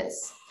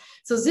quietness.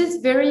 So this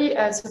very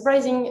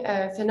surprising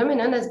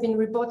phenomenon has been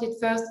reported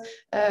first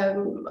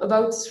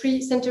about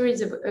 3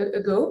 centuries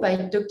ago by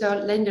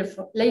Dr.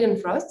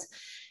 Leidenfrost.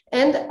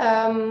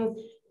 And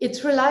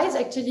it relies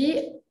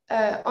actually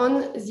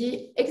on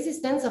the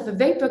existence of a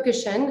vapor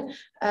cushion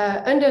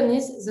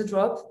underneath the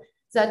drop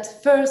that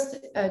first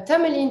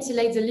thermally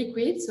insulates the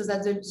liquid so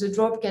that the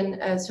drop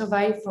can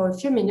survive for a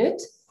few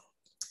minutes.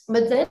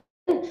 But then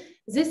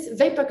this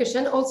vapor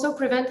cushion also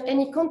prevents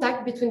any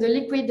contact between the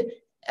liquid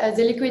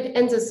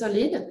and the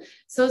solid,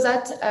 so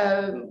that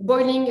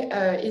boiling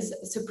is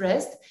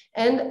suppressed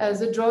and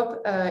the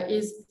drop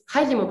is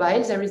highly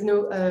mobile. There is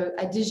no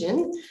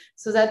adhesion,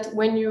 so that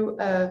when you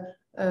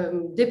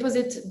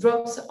deposit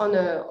drops on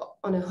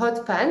a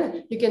hot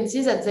pan, you can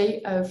see that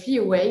they flee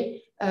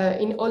away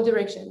in all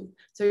directions.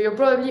 So you're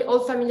probably all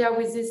familiar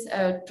with this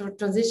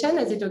transition,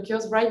 as it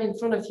occurs right in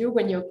front of you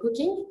when you're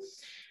cooking.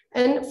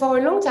 And for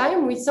a long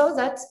time, we saw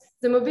that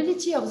the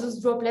mobility of those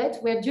droplets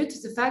were due to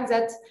the fact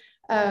that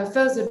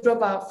first, the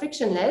drops are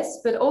frictionless,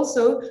 but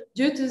also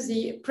due to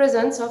the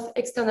presence of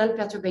external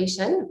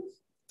perturbation,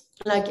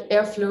 like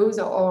airflows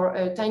or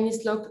a tiny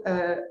slope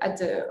at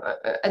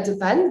the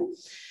pan.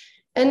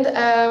 And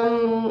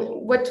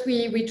what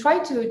we try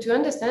to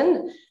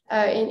understand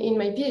in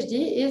my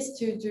PhD is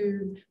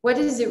to what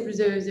is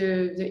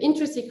the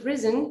intrinsic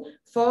reason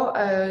for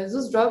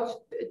those drops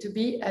to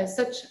be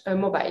such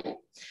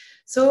mobile.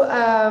 So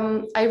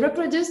I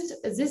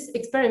reproduced this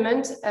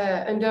experiment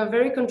under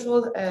very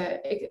controlled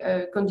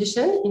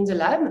condition in the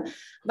lab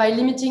by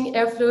limiting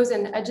airflows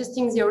and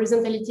adjusting the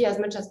horizontality as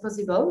much as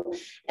possible.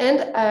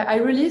 And I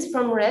released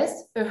from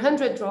rest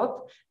 100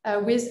 drops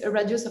with a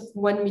radius of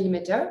 1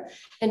 millimeter.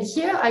 And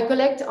here I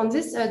collect on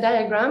this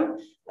diagram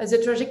the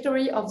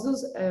trajectory of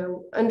those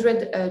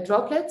 100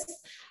 droplets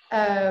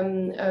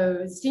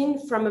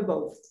seen from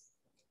above.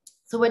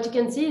 So what you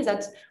can see is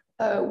that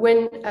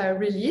when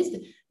released,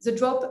 the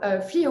drop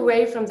flee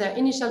away from their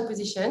initial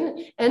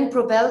position and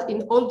propel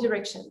in all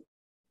directions.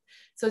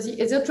 So the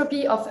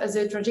isotropy of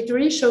the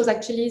trajectory shows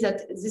actually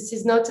that this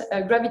is not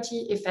a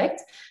gravity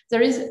effect.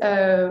 There is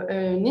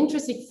an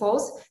intrinsic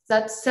force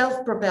that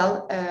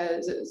self-propel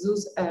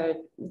those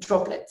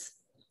droplets.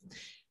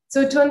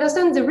 So to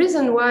understand the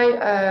reason why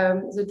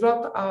the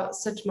drops are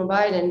such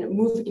mobile and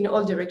move in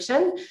all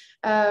directions,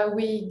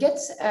 we get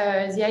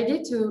the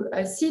idea to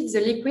seed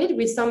the liquid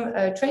with some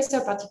tracer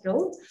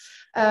particles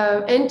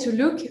and to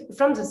look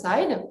from the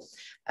side.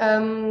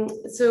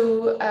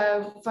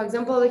 For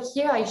example,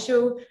 here I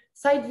show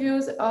side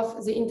views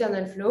of the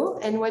internal flow.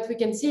 And what we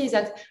can see is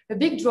that a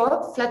big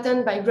drop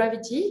flattened by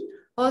gravity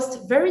hosts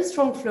very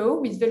strong flow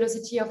with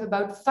velocity of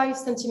about 5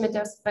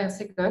 centimeters per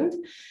second.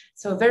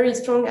 So very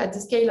strong at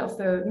the scale of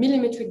a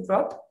millimetric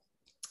drop.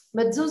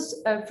 But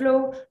those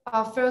flows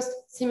are first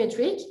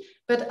symmetric,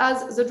 but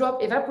as the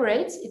drop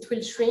evaporates, it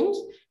will shrink.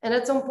 And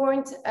at some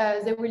point,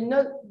 there will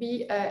not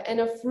be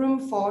enough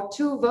room for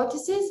 2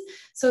 vortices.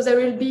 So there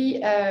will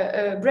be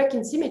a break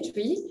in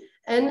symmetry.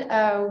 And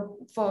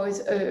for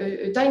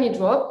a tiny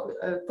drop,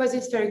 a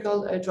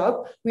quasi-spherical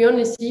drop, we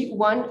only see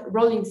 1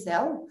 rolling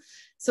cell.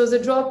 So the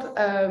drop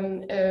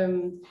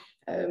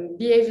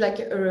behave like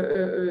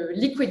a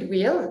liquid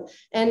wheel,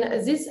 and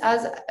this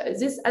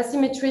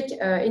asymmetric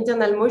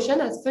internal motion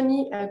has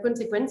funny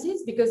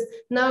consequences, because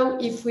now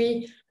if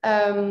we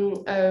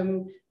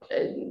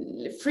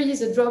freeze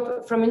the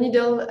drop from a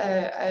needle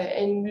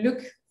and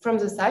look from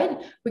the side,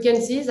 we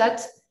can see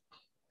that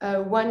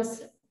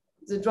once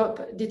the drop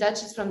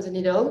detaches from the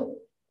needle,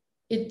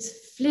 it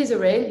flees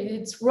away,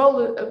 it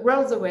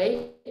rolls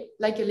away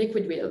like a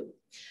liquid wheel.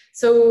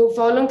 So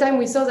for a long time,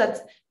 we saw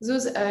that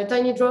those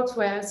tiny drops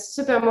were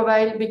super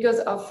mobile because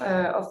of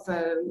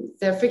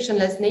their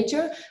frictionless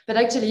nature, but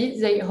actually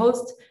they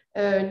host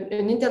an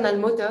internal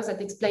motor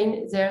that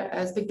explains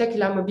their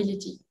spectacular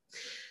mobility.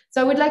 So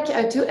I would like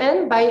to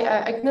end by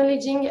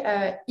acknowledging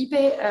IP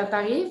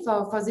Paris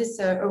for this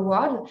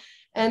award,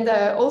 and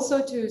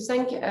also to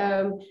thank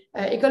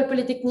École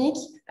Polytechnique,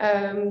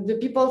 the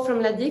people from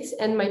LADIX,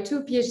 and my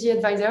 2 PhD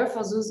advisors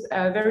for those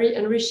very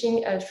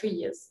enriching 3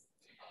 years.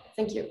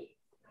 Thank you.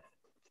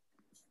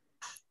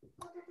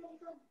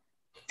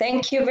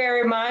 Thank you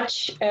very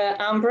much,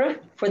 Ambre,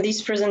 for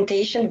this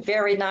presentation.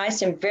 Very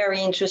nice and very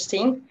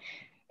interesting.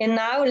 And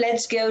now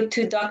let's go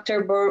to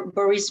Dr.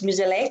 Boris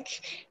Muzelek.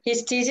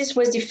 His thesis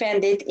was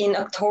defended in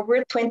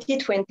October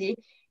 2020,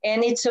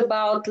 and it's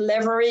about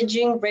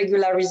leveraging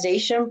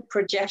regularization,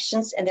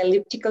 projections, and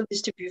elliptical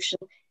distribution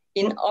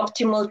in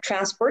optimal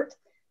transport.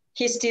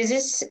 His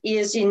thesis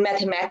is in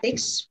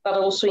mathematics, but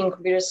also in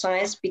computer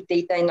science, big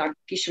data, and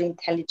artificial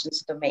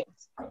intelligence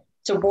domains.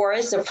 So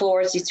Boris, the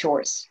floor is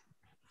yours.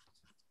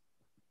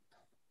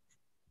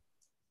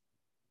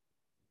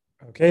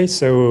 Okay,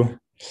 so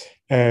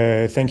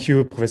thank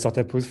you, Professor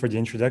Tapuz, for the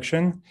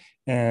introduction,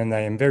 and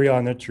I am very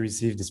honored to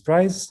receive this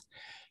prize.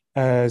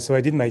 So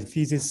I did my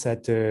thesis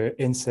at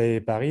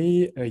INSEE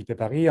Paris, IP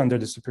Paris, under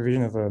the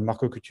supervision of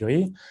Marco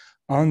Couturier,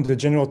 on the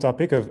general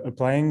topic of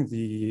applying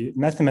the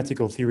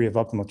mathematical theory of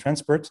optimal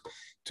transport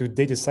to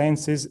data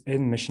sciences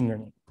and machine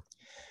learning.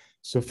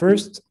 So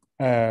first,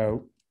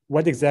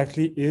 what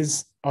exactly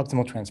is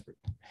optimal transport?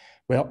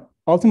 Well,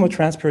 optimal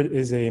transport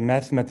is a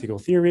mathematical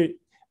theory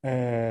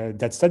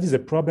that studies the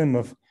problem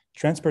of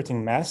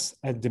transporting mass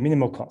at the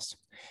minimal cost.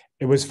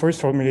 It was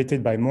first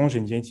formulated by Monge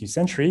in the 18th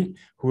century,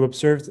 who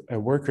observed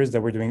workers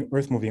that were doing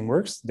earth-moving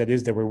works, that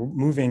is, they were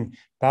moving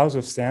piles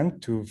of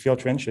sand to fill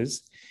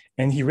trenches.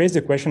 And he raised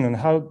the question on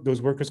how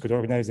those workers could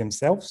organize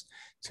themselves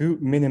to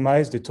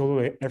minimize the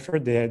total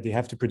effort they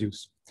have to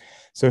produce.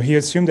 So he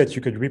assumed that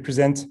you could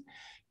represent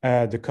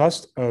the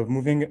cost of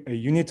moving a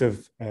unit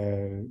of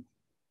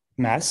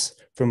mass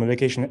from a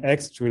location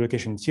X to a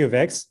location T of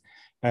X.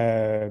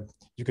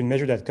 You can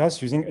measure that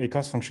cost using a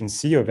cost function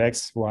C of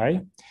X,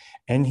 Y.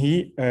 And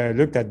he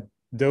looked at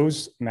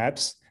those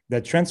maps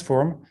that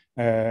transform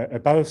a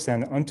pile of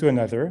sand onto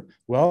another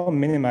while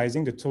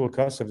minimizing the total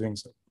cost of doing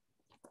so.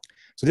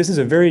 So this is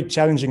a very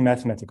challenging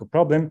mathematical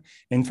problem.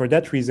 And for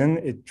that reason,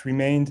 it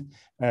remained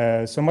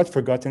somewhat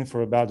forgotten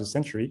for about a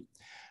century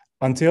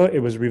until it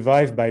was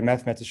revived by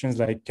mathematicians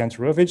like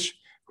Kantorovich,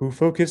 who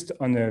focused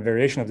on a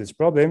variation of this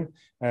problem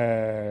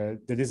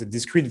that is a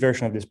discrete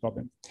version of this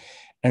problem.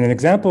 And an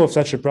example of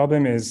such a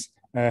problem is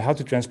how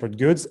to transport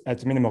goods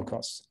at minimal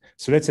cost.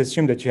 So let's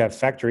assume that you have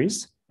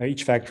factories.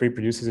 Each factory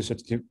produces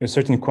a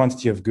certain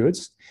quantity of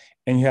goods,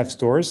 and you have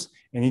stores,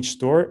 and each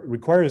store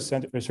requires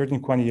a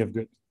certain quantity of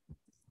goods.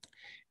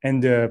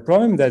 And the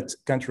problem that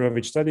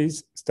Kantorovich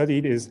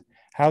studied is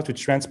how to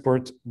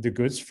transport the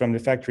goods from the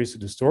factories to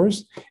the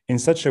stores in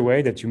such a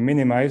way that you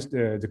minimize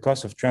the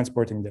cost of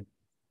transporting them.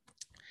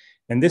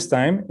 And this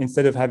time,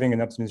 instead of having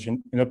an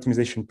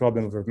optimization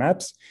problem over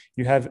maps,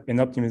 you have an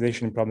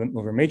optimization problem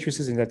over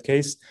matrices in that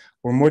case,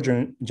 or more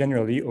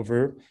generally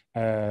over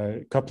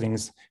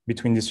couplings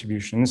between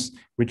distributions,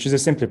 which is a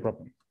simpler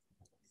problem.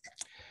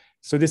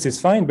 So this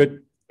is fine, but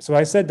so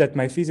I said that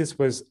my thesis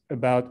was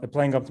about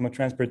applying optimal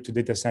transport to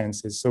data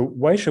sciences. So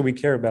why should we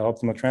care about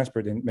optimal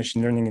transport in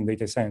machine learning and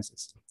data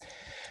sciences?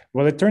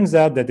 Well, it turns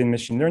out that in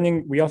machine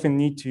learning, we often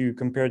need to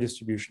compare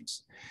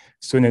distributions.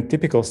 So in a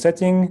typical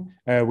setting,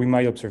 we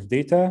might observe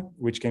data,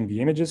 which can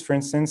be images, for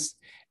instance,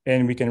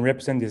 and we can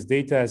represent this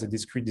data as a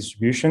discrete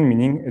distribution,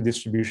 meaning a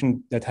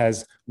distribution that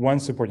has one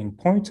supporting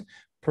point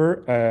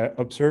per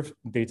observed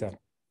data.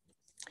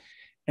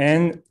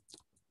 And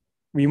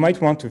we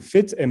might want to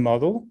fit a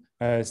model,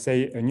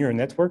 say a neural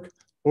network,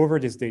 over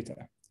this data.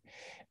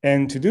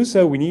 And to do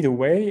so, we need a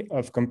way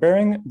of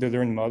comparing the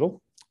learned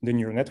model, the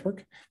neural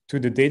network, to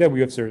the data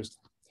we observed.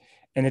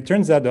 And it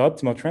turns out the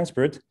optimal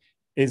transport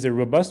is a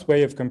robust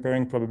way of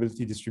comparing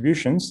probability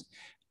distributions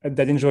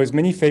that enjoys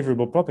many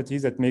favorable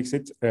properties that makes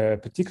it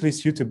particularly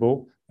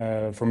suitable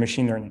for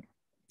machine learning.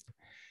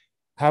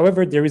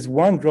 However, there is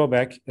one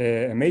drawback,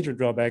 a major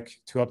drawback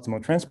to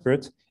optimal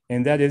transport,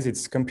 and that is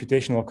its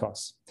computational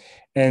costs.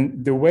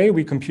 And the way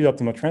we compute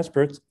optimal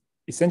transport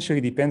essentially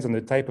depends on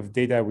the type of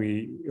data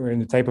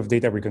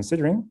we're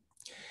considering.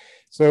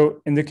 So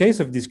in the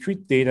case of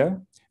discrete data,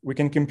 we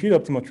can compute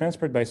optimal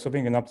transport by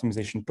solving an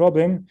optimization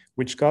problem,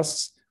 which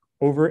costs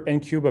over n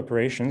cube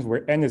operations,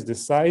 where n is the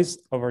size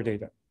of our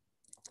data.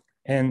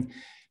 And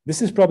this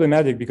is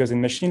problematic because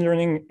in machine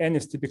learning, n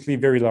is typically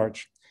very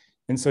large.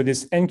 And so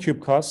this n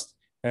cube cost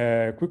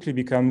quickly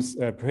becomes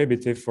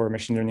prohibitive for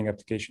machine learning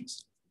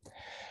applications.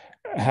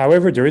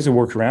 However, there is a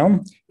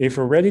workaround. If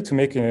we're ready to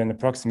make an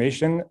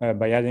approximation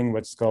by adding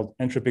what's called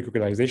entropic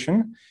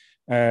localization,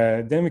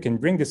 then we can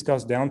bring this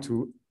cost down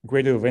to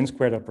greater than n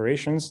squared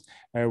operations,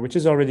 which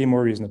is already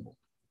more reasonable.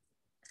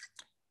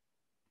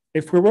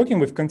 If we're working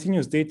with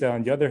continuous data,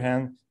 on the other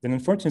hand, then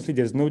unfortunately,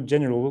 there's no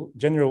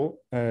general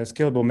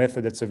scalable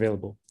method that's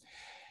available.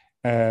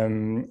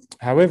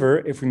 However,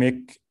 if we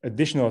make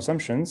additional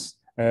assumptions,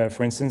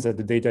 for instance, that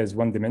the data is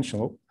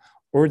one-dimensional,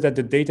 or that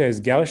the data is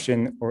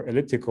Gaussian or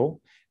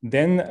elliptical,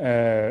 then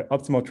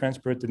optimal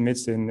transport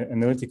admits an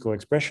analytical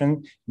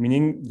expression,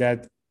 meaning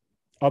that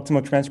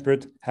optimal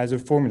transport has a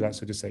formula,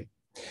 so to say.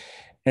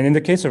 And in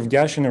the case of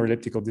Gaussian or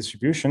elliptical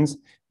distributions,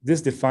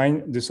 this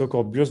defines the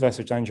so-called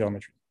Bürst-Wasserstein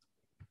geometry.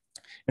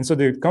 And so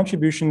the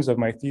contributions of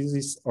my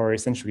thesis are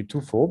essentially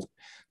twofold.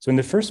 So in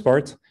the first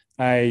part,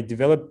 I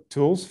developed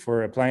tools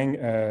for applying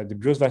the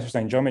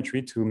Bürst-Wasserstein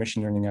geometry to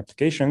machine learning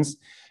applications.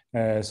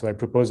 So I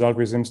proposed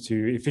algorithms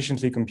to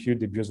efficiently compute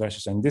the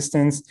Bürst-Wasserstein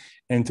distance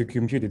and to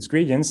compute its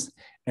gradients.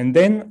 And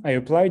then I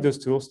applied those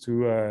tools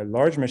to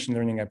large machine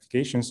learning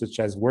applications, such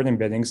as word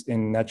embeddings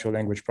in natural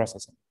language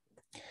processing.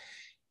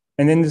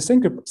 And in the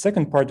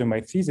second part of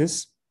my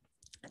thesis,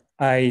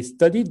 I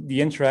studied the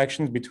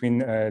interactions between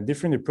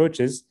different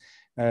approaches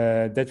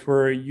that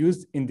were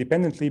used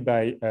independently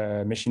by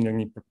machine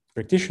learning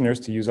practitioners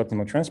to use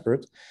optimal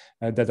transport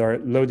that are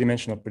low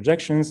dimensional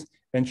projections,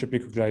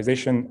 entropic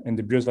localization, and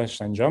the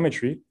Bürst-Wasserstein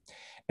geometry.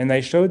 And I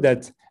showed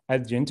that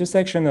at the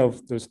intersection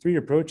of those three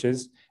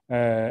approaches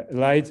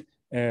lied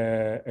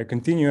a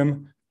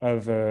continuum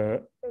of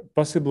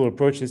possible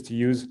approaches to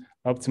use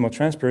optimal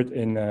transport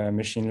in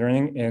machine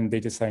learning and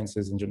data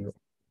sciences in general.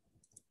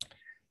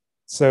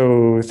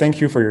 So thank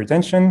you for your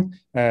attention.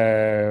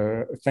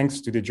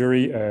 Thanks to the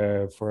jury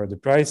for the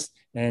prize.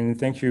 And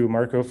thank you,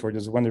 Marco, for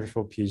those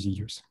wonderful PhD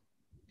years.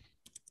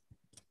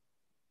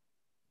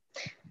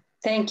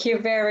 Thank you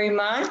very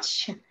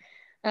much,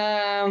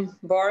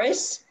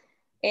 Boris.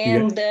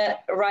 And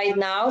right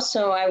now,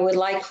 so I would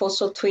like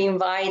also to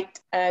invite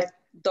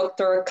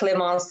Dr.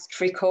 Clémence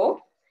Tricot.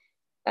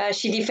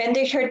 She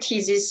defended her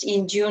thesis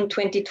in June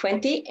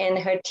 2020, and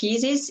her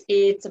thesis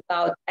is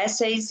about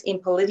essays in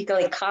political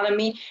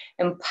economy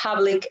and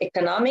public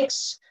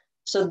economics.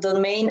 So the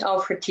domain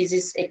of her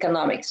thesis,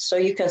 economics. So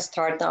you can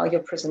start now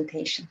your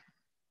presentation.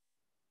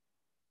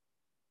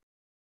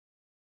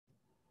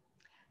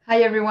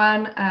 Hi,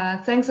 everyone.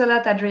 Thanks a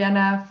lot,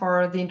 Adriana,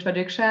 for the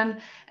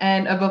introduction.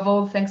 And above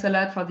all, thanks a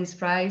lot for this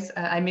prize.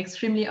 I'm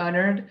extremely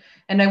honored.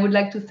 And I would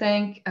like to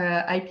thank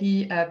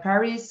IP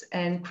Paris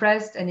and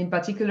CREST, and in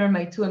particular,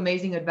 my two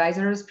amazing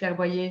advisors, Pierre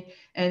Boyer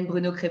and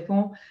Bruno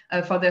Crépon,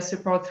 for their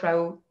support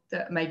throughout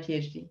my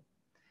PhD.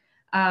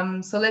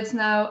 So let's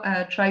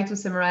now try to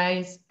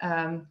summarize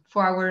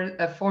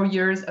 4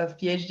 years of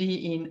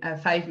PhD in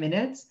 5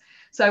 minutes.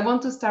 So I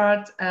want to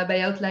start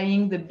by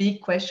outlining the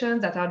big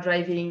questions that are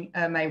driving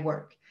my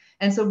work.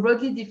 And so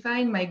broadly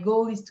defined, my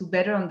goal is to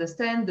better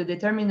understand the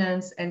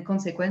determinants and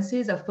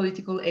consequences of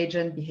political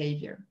agent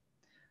behavior.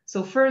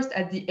 So first,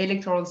 at the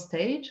electoral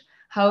stage,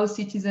 how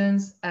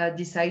citizens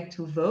decide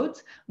to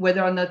vote,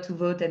 whether or not to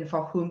vote and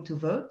for whom to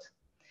vote,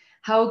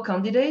 how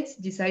candidates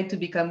decide to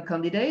become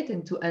candidate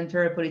and to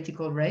enter a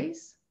political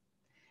race.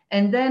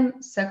 And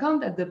then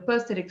second, at the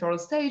post-electoral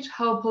stage,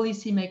 how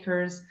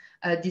policymakers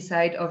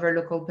decide over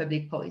local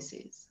public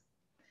policies.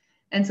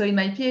 And so in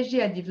my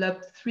PhD, I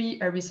developed 3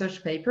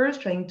 research papers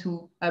trying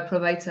to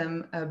provide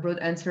some broad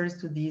answers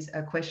to these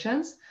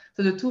questions.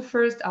 So the 2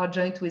 first are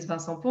joint with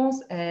Vincent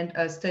Pons and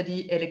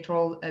study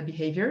electoral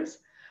behaviors,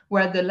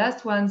 where the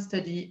last one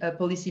study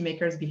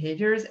policymakers'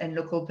 behaviors and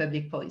local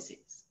public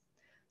policies.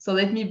 So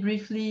let me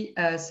briefly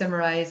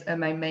summarize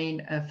my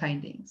main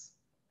findings.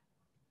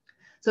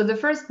 So the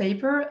first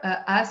paper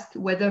asked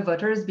whether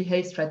voters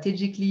behave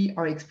strategically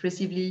or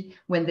expressively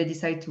when they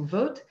decide to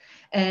vote,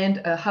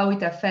 and how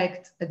it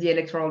affects the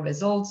electoral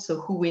results, so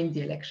who wins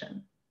the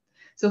election.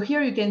 So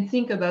here you can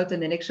think about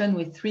an election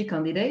with 3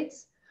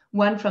 candidates,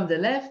 one from the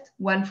left,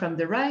 one from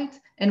the right,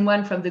 and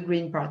one from the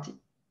Green Party.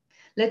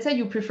 Let's say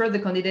you prefer the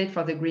candidate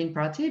for the Green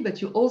Party,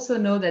 but you also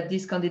know that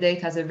this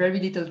candidate has a very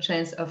little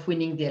chance of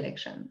winning the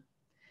election.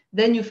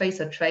 Then you face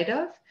a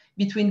trade-off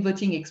between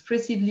voting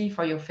expressively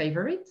for your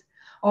favorite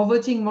or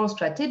voting more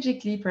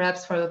strategically,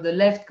 perhaps for the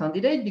left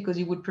candidate, because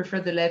you would prefer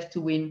the left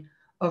to win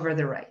over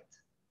the right.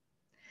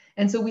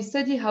 And so we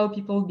study how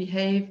people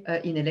behave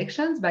in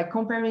elections by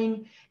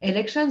comparing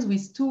elections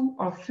with 2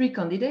 or 3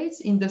 candidates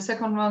in the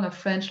second round of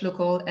French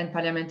local and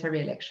parliamentary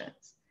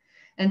elections.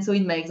 And so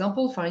in my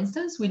example, for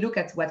instance, we look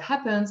at what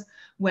happens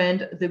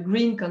when the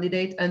Green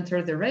candidate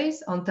enters the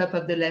race on top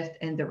of the left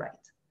and the right.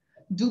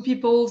 Do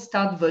people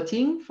start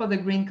voting for the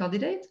Green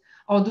candidate,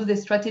 or do they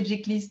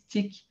strategically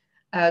stick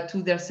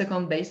to their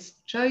second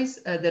best choice,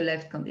 the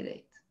left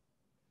candidate?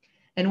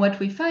 And what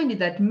we find is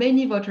that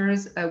many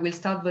voters will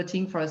start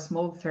voting for a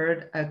small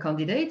third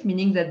candidate,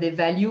 meaning that they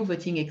value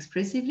voting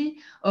expressively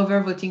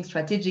over voting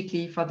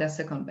strategically for their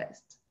second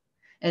best.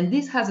 And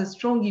this has a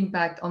strong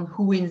impact on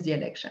who wins the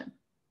election.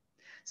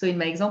 So in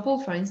my example,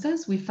 for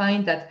instance, we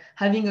find that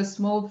having a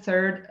small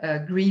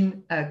third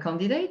Green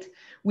candidate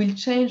will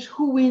change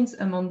who wins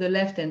among the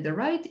left and the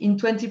right in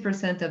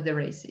 20% of the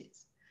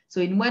races.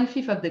 So in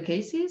 1/5 of the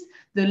cases,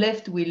 the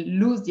left will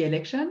lose the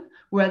election,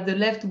 where the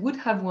left would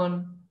have won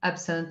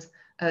absent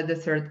the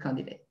third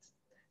candidate.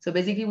 So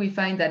basically, we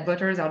find that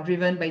voters are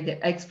driven by the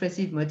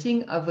expressive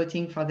voting of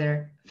voting for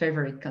their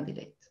favorite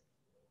candidate.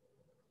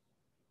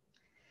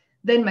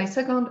 Then my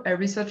second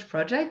research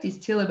project is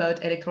still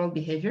about electoral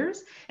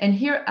behaviors, and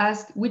here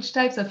asked which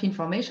types of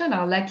information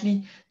are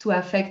likely to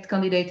affect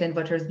candidate and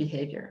voters'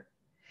 behavior.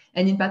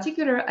 And in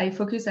particular, I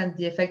focus on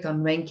the effect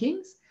on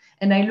rankings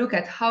and I look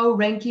at how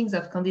rankings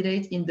of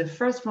candidates in the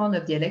first round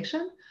of the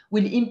election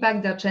will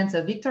impact their chance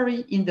of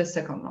victory in the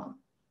second round.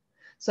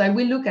 So I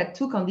will look at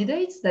two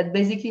candidates that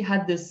basically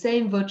had the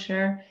same vote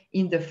share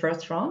in the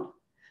first round,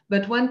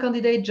 but one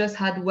candidate just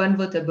had one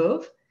vote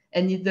above,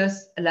 and is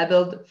thus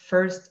labeled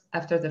first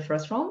after the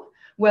first round,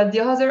 while the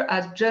other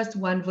had just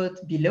one vote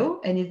below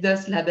and is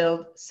thus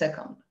labeled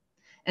second.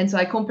 And so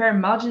I compare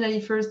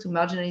marginally first to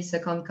marginally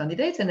second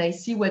candidates, and I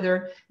see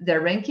whether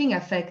their ranking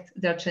affects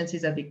their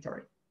chances of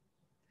victory.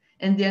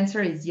 And the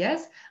answer is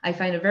yes. I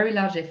find a very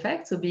large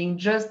effect. So being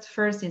just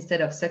first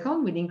instead of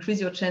second will increase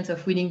your chance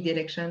of winning the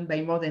election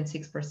by more than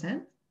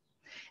 6%.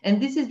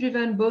 And this is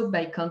driven both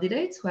by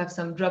candidates who have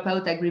some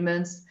dropout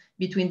agreements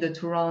between the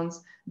two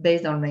rounds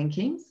based on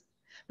rankings,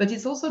 but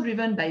it's also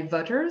driven by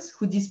voters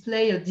who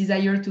display a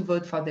desire to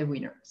vote for the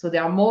winner. So they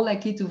are more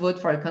likely to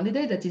vote for a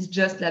candidate that is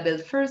just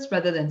labeled first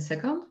rather than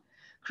second,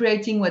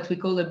 creating what we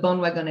call a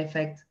bandwagon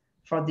effect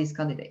for this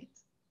candidate.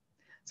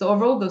 So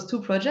overall, those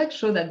two projects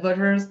show that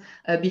voters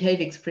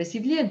behave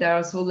expressively, and they're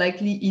also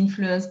likely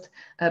influenced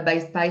by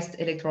past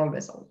electoral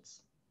results.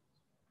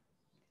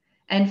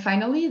 And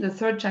finally, the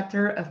third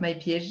chapter of my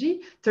PhD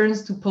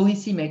turns to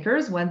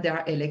policymakers when they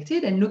are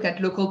elected and look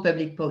at local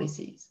public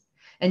policies.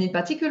 And in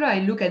particular, I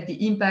look at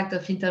the impact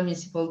of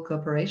intermunicipal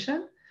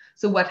cooperation.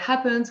 So what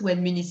happens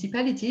when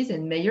municipalities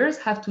and mayors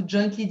have to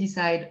jointly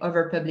decide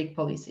over public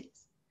policies?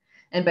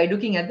 And by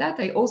looking at that,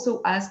 I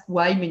also ask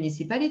why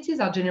municipalities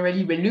are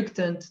generally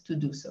reluctant to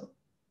do so.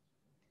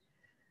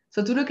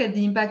 So to look at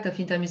the impact of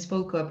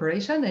intermunicipal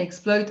cooperation, I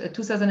exploit a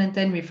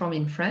 2010 reform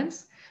in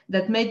France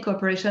that made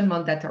cooperation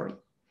mandatory,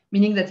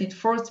 meaning that it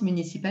forced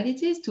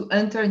municipalities to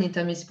enter an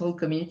intermunicipal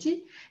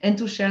community and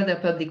to share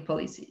their public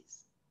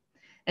policies.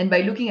 And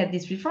by looking at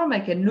this reform, I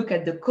can look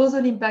at the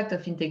causal impact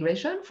of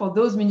integration for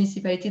those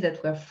municipalities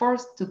that were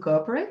forced to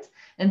cooperate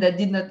and that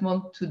did not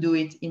want to do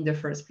it in the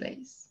first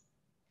place.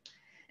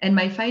 And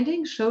my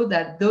findings show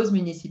that those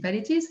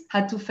municipalities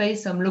had to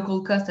face some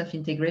local cost of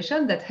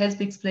integration that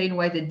helps explain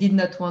why they did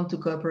not want to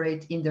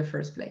cooperate in the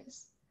first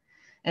place.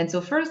 And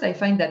so first, I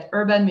find that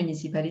urban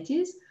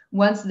municipalities,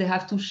 once they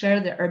have to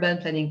share their urban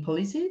planning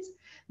policies,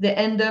 they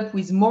end up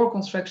with more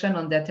construction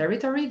on their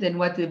territory than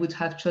what they would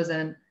have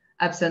chosen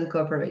absent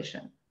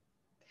cooperation.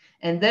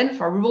 And then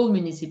for rural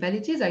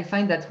municipalities, I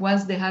find that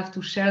once they have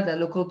to share their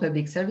local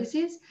public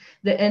services,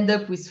 they end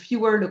up with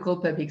fewer local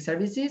public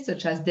services,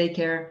 such as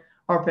daycare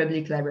or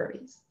public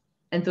libraries.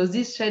 And so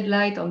this shed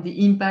light on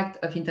the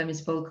impact of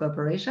intermunicipal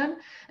cooperation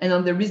and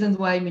on the reasons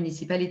why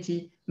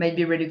municipality might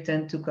be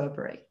reluctant to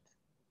cooperate.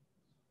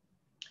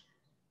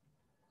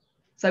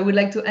 So I would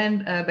like to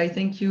end by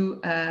thank you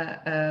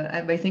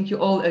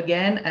all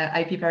again,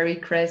 IP Paris,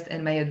 CREST,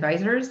 and my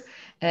advisors.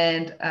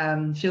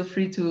 And feel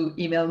free to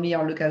email me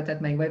or look out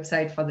at my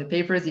website for the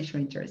papers if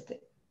you're interested.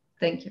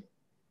 Thank you.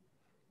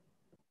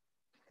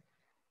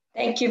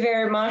 Thank you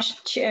very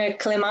much,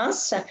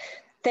 Clémence.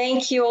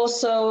 Thank you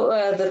also,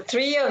 the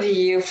three of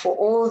you, for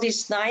all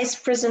these nice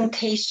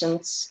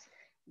presentations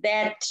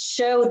that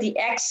show the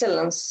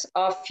excellence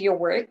of your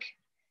work.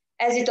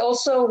 As it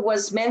also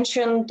was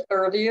mentioned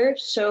earlier,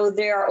 so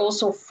there are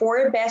also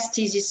 4 Best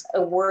Thesis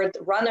Award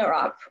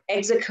runner-up,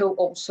 ex aequo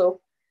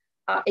also.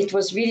 It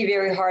was really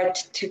very hard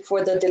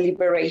for the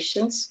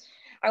deliberations.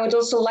 I would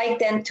also like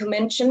then to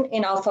mention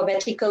in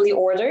alphabetical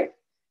order,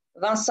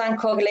 Vincent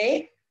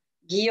Corlet,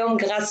 Guillaume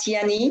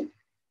Graciani,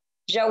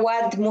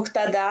 Jawad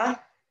Murtada,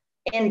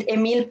 and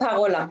Emile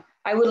Parola.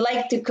 I would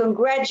like to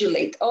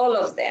congratulate all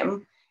of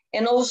them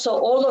and also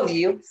all of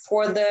you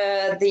for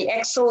the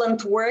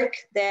excellent work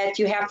that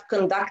you have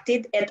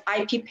conducted at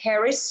IP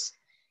Paris.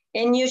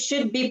 And you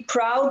should be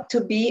proud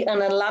to be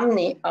an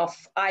alumni of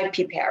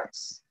IP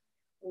Paris.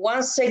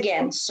 Once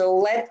again, so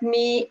let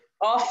me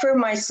offer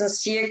my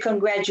sincere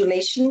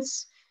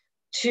congratulations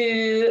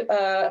to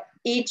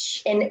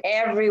each and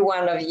every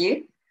one of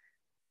you.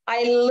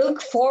 I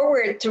look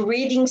forward to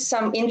reading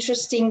some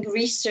interesting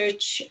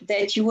research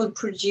that you will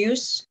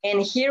produce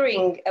and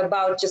hearing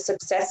about your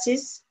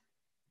successes.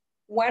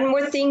 One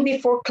more thing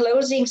before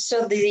closing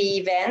the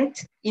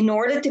event, in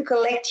order to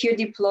collect your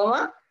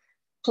diploma,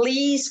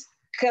 please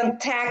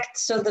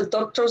contact the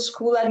Doctoral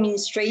School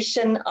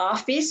Administration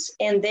Office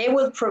and they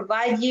will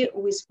provide you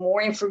with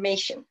more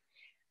information.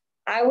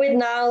 I would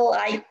now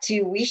like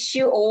to wish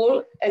you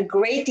all a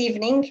great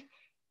evening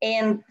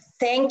and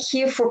thank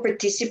you for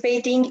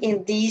participating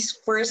in this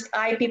first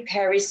IP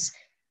Paris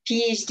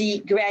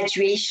PhD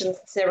graduation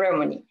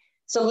ceremony.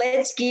 So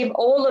let's give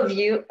all of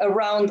you a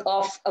round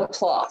of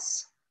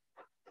applause.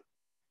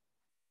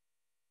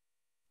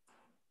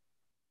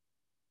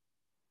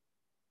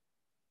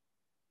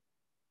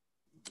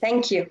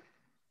 Thank you.